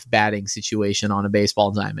live batting situation on a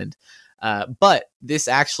baseball diamond. But this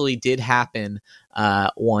actually did happen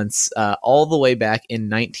once, all the way back in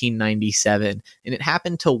 1997, and it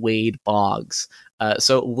happened to Wade Boggs.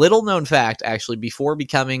 So little known fact, actually, before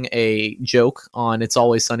becoming a joke on It's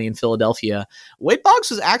Always Sunny in Philadelphia, Wade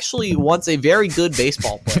Boggs was actually once a very good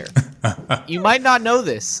baseball player. You might not know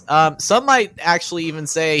this. Some might actually even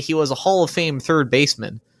say he was a Hall of Fame third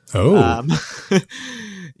baseman. Oh.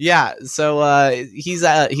 Yeah, so he's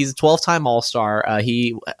a 12-time All-Star.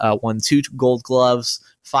 He won 2 Gold Gloves,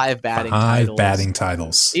 5 batting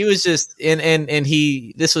titles. He was just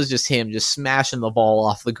this was just him just smashing the ball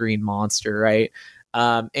off the green monster, right?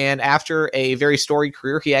 And after a very storied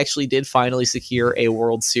career, he actually did finally secure a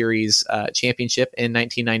World Series championship in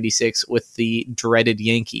 1996 with the dreaded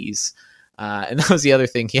Yankees. And that was the other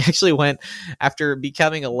thing. He actually went, after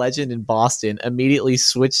becoming a legend in Boston, immediately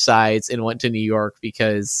switched sides and went to New York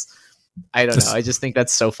because, I don't know. I just think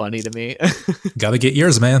that's so funny to me. Gotta get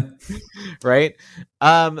yours, man. Right?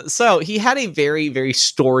 So he had a very, very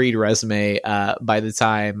storied resume by the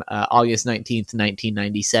time August 19th,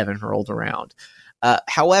 1997 rolled around.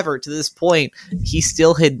 However, to this point, he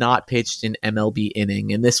still had not pitched an MLB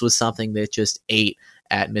inning, and this was something that just ate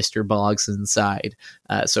at Mr. Boggs' side.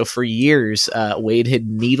 So for years, Wade had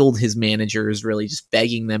needled his managers, really just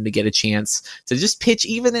begging them to get a chance to just pitch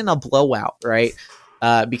even in a blowout, right?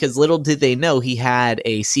 Because little did they know he had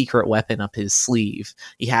a secret weapon up his sleeve.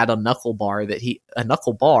 He had a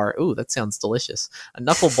knucklebar ooh, that sounds delicious. A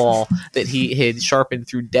knuckleball that he had sharpened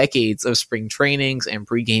through decades of spring trainings and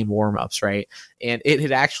pregame warmups, right? And it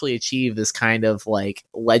had actually achieved this kind of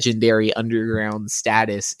legendary underground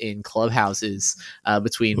status in clubhouses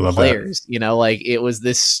between players. That. It was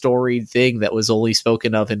this storied thing that was only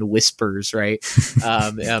spoken of in whispers, right?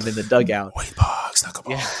 In the dugout. Wade Boggs,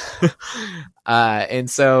 knuckleball. Yeah. And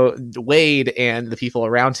so Wade and the people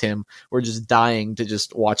around him were just dying to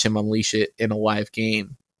just watch him unleash it in a live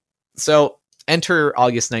game. So enter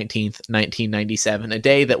August 19th, 1997, a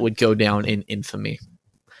day that would go down in infamy.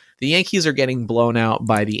 The Yankees are getting blown out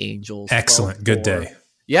by the Angels. Excellent. Good day.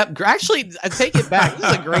 Yep. Actually, I take it back. This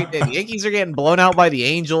is a great day. The Yankees are getting blown out by the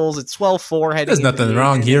Angels. It's 12-4 heading. There's nothing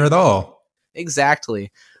wrong here at all.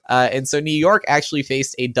 Exactly. And so New York actually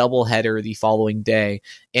faced a doubleheader the following day,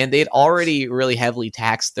 and they'd already really heavily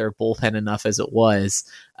taxed their bullpen enough as it was.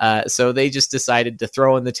 So they just decided to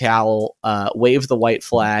throw in the towel, wave the white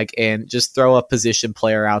flag, and just throw a position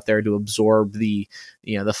player out there to absorb the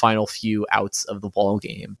final few outs of the ball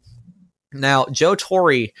game. Now, Joe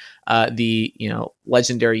Torre, the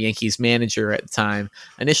legendary Yankees manager at the time,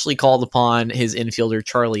 initially called upon his infielder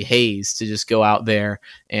Charlie Hayes to just go out there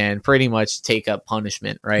and pretty much take up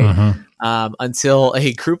punishment, right? Until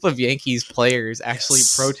a group of Yankees players actually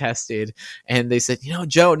protested, and they said,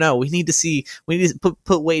 Joe, no, we need to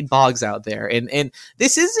put Wade Boggs out there, and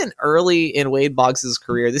this isn't early in Wade Boggs'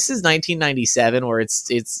 career. This is 1997, where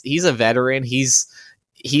he's a veteran. He's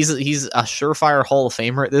a surefire Hall of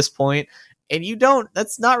Famer at this point. And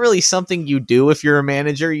that's not really something you do if you're a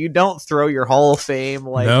manager. You don't throw your Hall of Fame,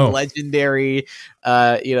 legendary,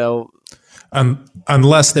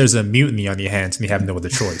 unless there's a mutiny on your hands and you have no other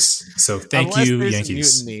choice. So thank you,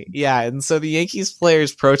 Yankees. Yeah. And so the Yankees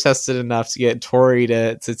players protested enough to get Torre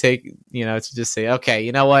to take, to just say, okay,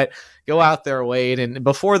 you know what? Go out there, Wade. And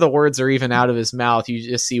before the words are even out of his mouth, you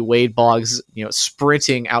just see Wade Boggs,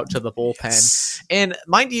 sprinting out to the bullpen. Yes. And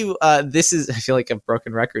mind you, this is, I feel like a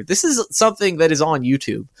broken record. This is something that is on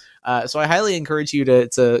YouTube. So I highly encourage you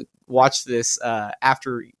to watch this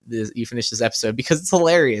after you finish this episode, because it's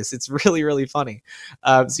hilarious. It's really, really funny.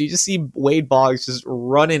 So you just see Wade Boggs just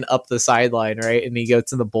running up the sideline, right? And he goes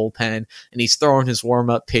to the bullpen and he's throwing his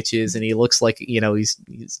warm-up pitches, and he looks like,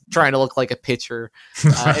 he's trying to look like a pitcher.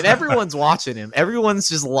 And everyone's watching him. Everyone's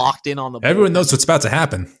just locked in on the bullpen. Everyone knows what's about to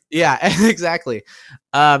happen. Yeah, exactly.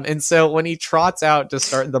 And so when he trots out to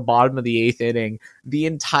start in the bottom of the 8th inning, the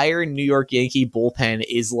entire New York Yankee bullpen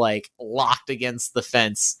is like locked against the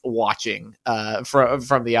fence watching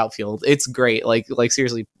from the outfield. It's great. Like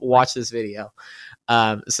seriously, watch this video.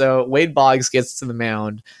 So Wade Boggs gets to the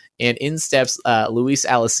mound, and in steps Luis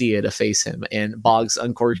Alicea to face him, and Boggs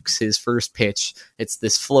uncorks his first pitch. It's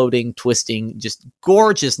this floating, twisting, just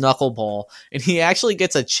gorgeous knuckleball, and he actually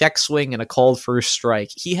gets a check swing and a called first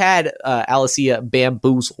strike. He had Alicea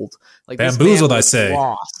bamboozled. Bamboozled, I say.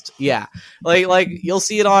 Lost. Yeah. Like you'll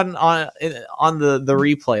see it on the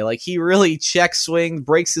replay. Like, he really check swing,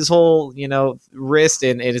 breaks his whole, wrist,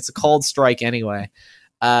 and it's a called strike anyway.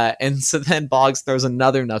 And so then Boggs throws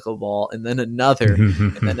another knuckleball, and then another,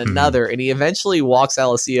 and then another, and he eventually walks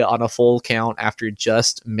Alicea on a full count after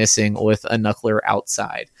just missing with a knuckler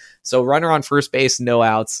outside. So runner on first base, no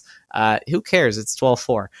outs. Who cares? It's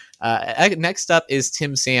 12-4. Next up is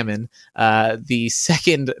Tim Salmon, the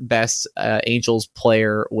second best Angels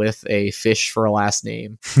player with a fish for a last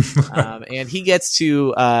name. And he gets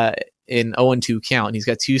to an 0-2 count, and he's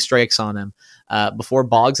got 2 strikes on him. Before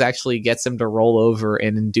Boggs actually gets him to roll over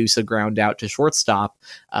and induce a ground out to shortstop.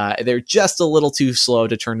 They're just a little too slow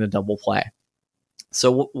to turn a double play.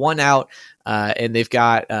 So 1 out, and they've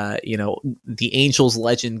got, the Angels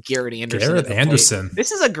legend, Garrett Anderson.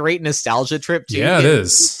 This is a great nostalgia trip, too. Yeah, it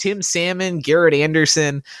is. Tim Salmon, Garrett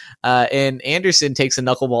Anderson, and Anderson takes a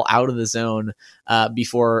knuckleball out of the zone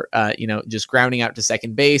before, just grounding out to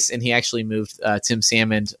second base, and he actually moved Tim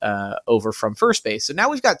Salmon over from first base. So now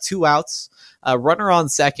we've got 2 outs, runner on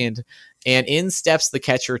second, and in steps the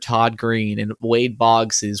catcher, Todd Green, and Wade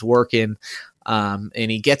Boggs is working. And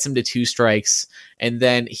he gets him to 2 strikes, and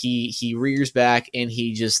then he rears back and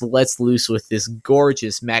he just lets loose with this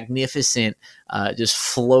gorgeous, magnificent, just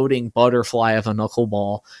floating butterfly of a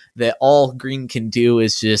knuckleball that all Green can do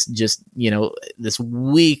is just this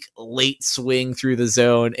weak late swing through the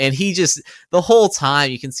zone, and he just, the whole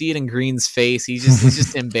time you can see it in Green's face, it's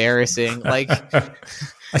just embarrassing. Like,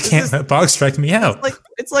 I can't let Boggs strike me out.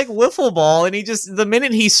 It's like wiffle ball, and the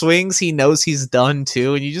minute he swings, he knows he's done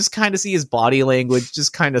too, and you just kind of see his body language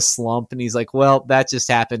just kind of slump, and he's like, well, that just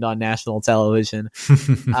happened on national television.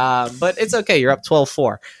 But it's okay, you're up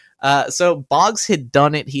 12-4. So Boggs had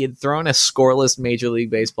done it. He had thrown a scoreless Major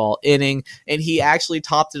League Baseball inning, and he actually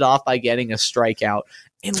topped it off by getting a strikeout.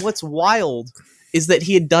 And what's wild is that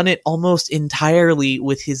he had done it almost entirely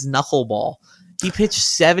with his knuckleball. He pitched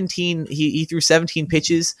 17. He threw 17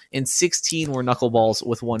 pitches, and 16 were knuckleballs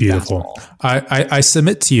with 1 Beautiful. fastball. I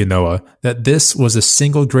submit to you, Noah, that this was the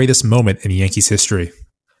single greatest moment in Yankees history.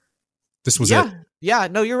 This was it. Yeah,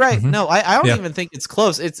 no, you're right. No, I don't even think it's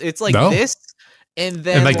close. It's like this, and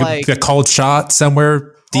then like a called shot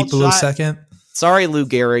somewhere deep below second. Sorry, Lou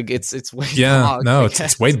Gehrig. It's Wade Boggs. No,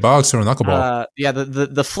 it's Wade Boggs from a knuckleball.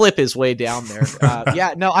 The flip is way down there.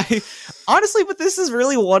 I honestly, but this is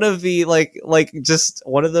really one of the like just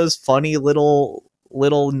one of those funny little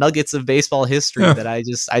little nuggets of baseball history that I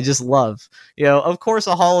just love. Of course,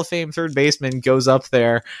 a Hall of Fame third baseman goes up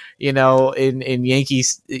there, in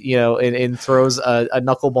Yankees, and throws a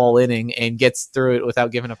knuckleball inning and gets through it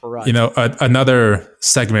without giving up a run. Another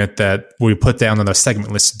segment that we put down on the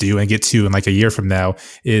segment list to do and get to in like a year from now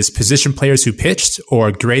is position players who pitched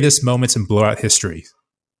or greatest moments in blowout history.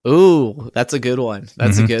 Ooh, that's a good one.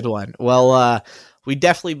 That's a good one. Well, we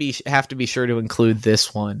definitely have to be sure to include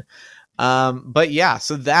this one. But yeah,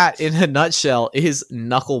 so that in a nutshell is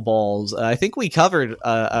knuckleballs. I think we covered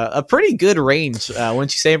a pretty good range.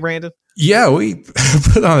 Wouldn't you say, Brandon? Yeah, we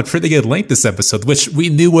put on a pretty good length this episode, which we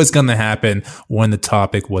knew was going to happen when the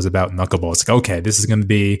topic was about knuckleballs. Like, okay, this is going to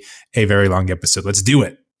be a very long episode. Let's do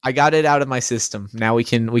it. I got it out of my system. Now we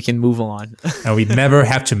can move on. And we never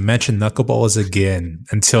have to mention knuckleballs again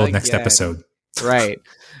until next episode. Right.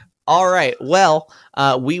 All right. Well,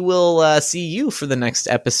 we will see you for the next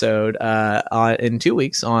episode in 2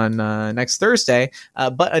 weeks on next Thursday.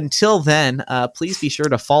 But until then, please be sure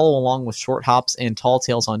to follow along with Short Hops and Tall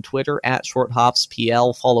Tales on Twitter at Short Hops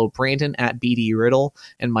PL. Follow Brandon at BD Riddle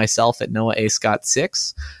and myself at Noah A. Scott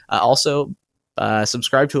 6. Also,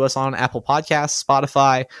 subscribe to us on Apple Podcasts,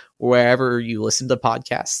 Spotify, wherever you listen to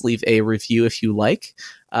podcasts. Leave a review if you like.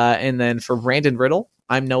 And then for Brandon Riddle,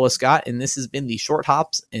 I'm Noah Scott, and this has been the Short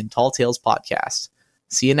Hops and Tall Tales podcast.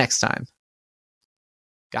 See you next time.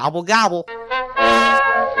 Gobble, gobble.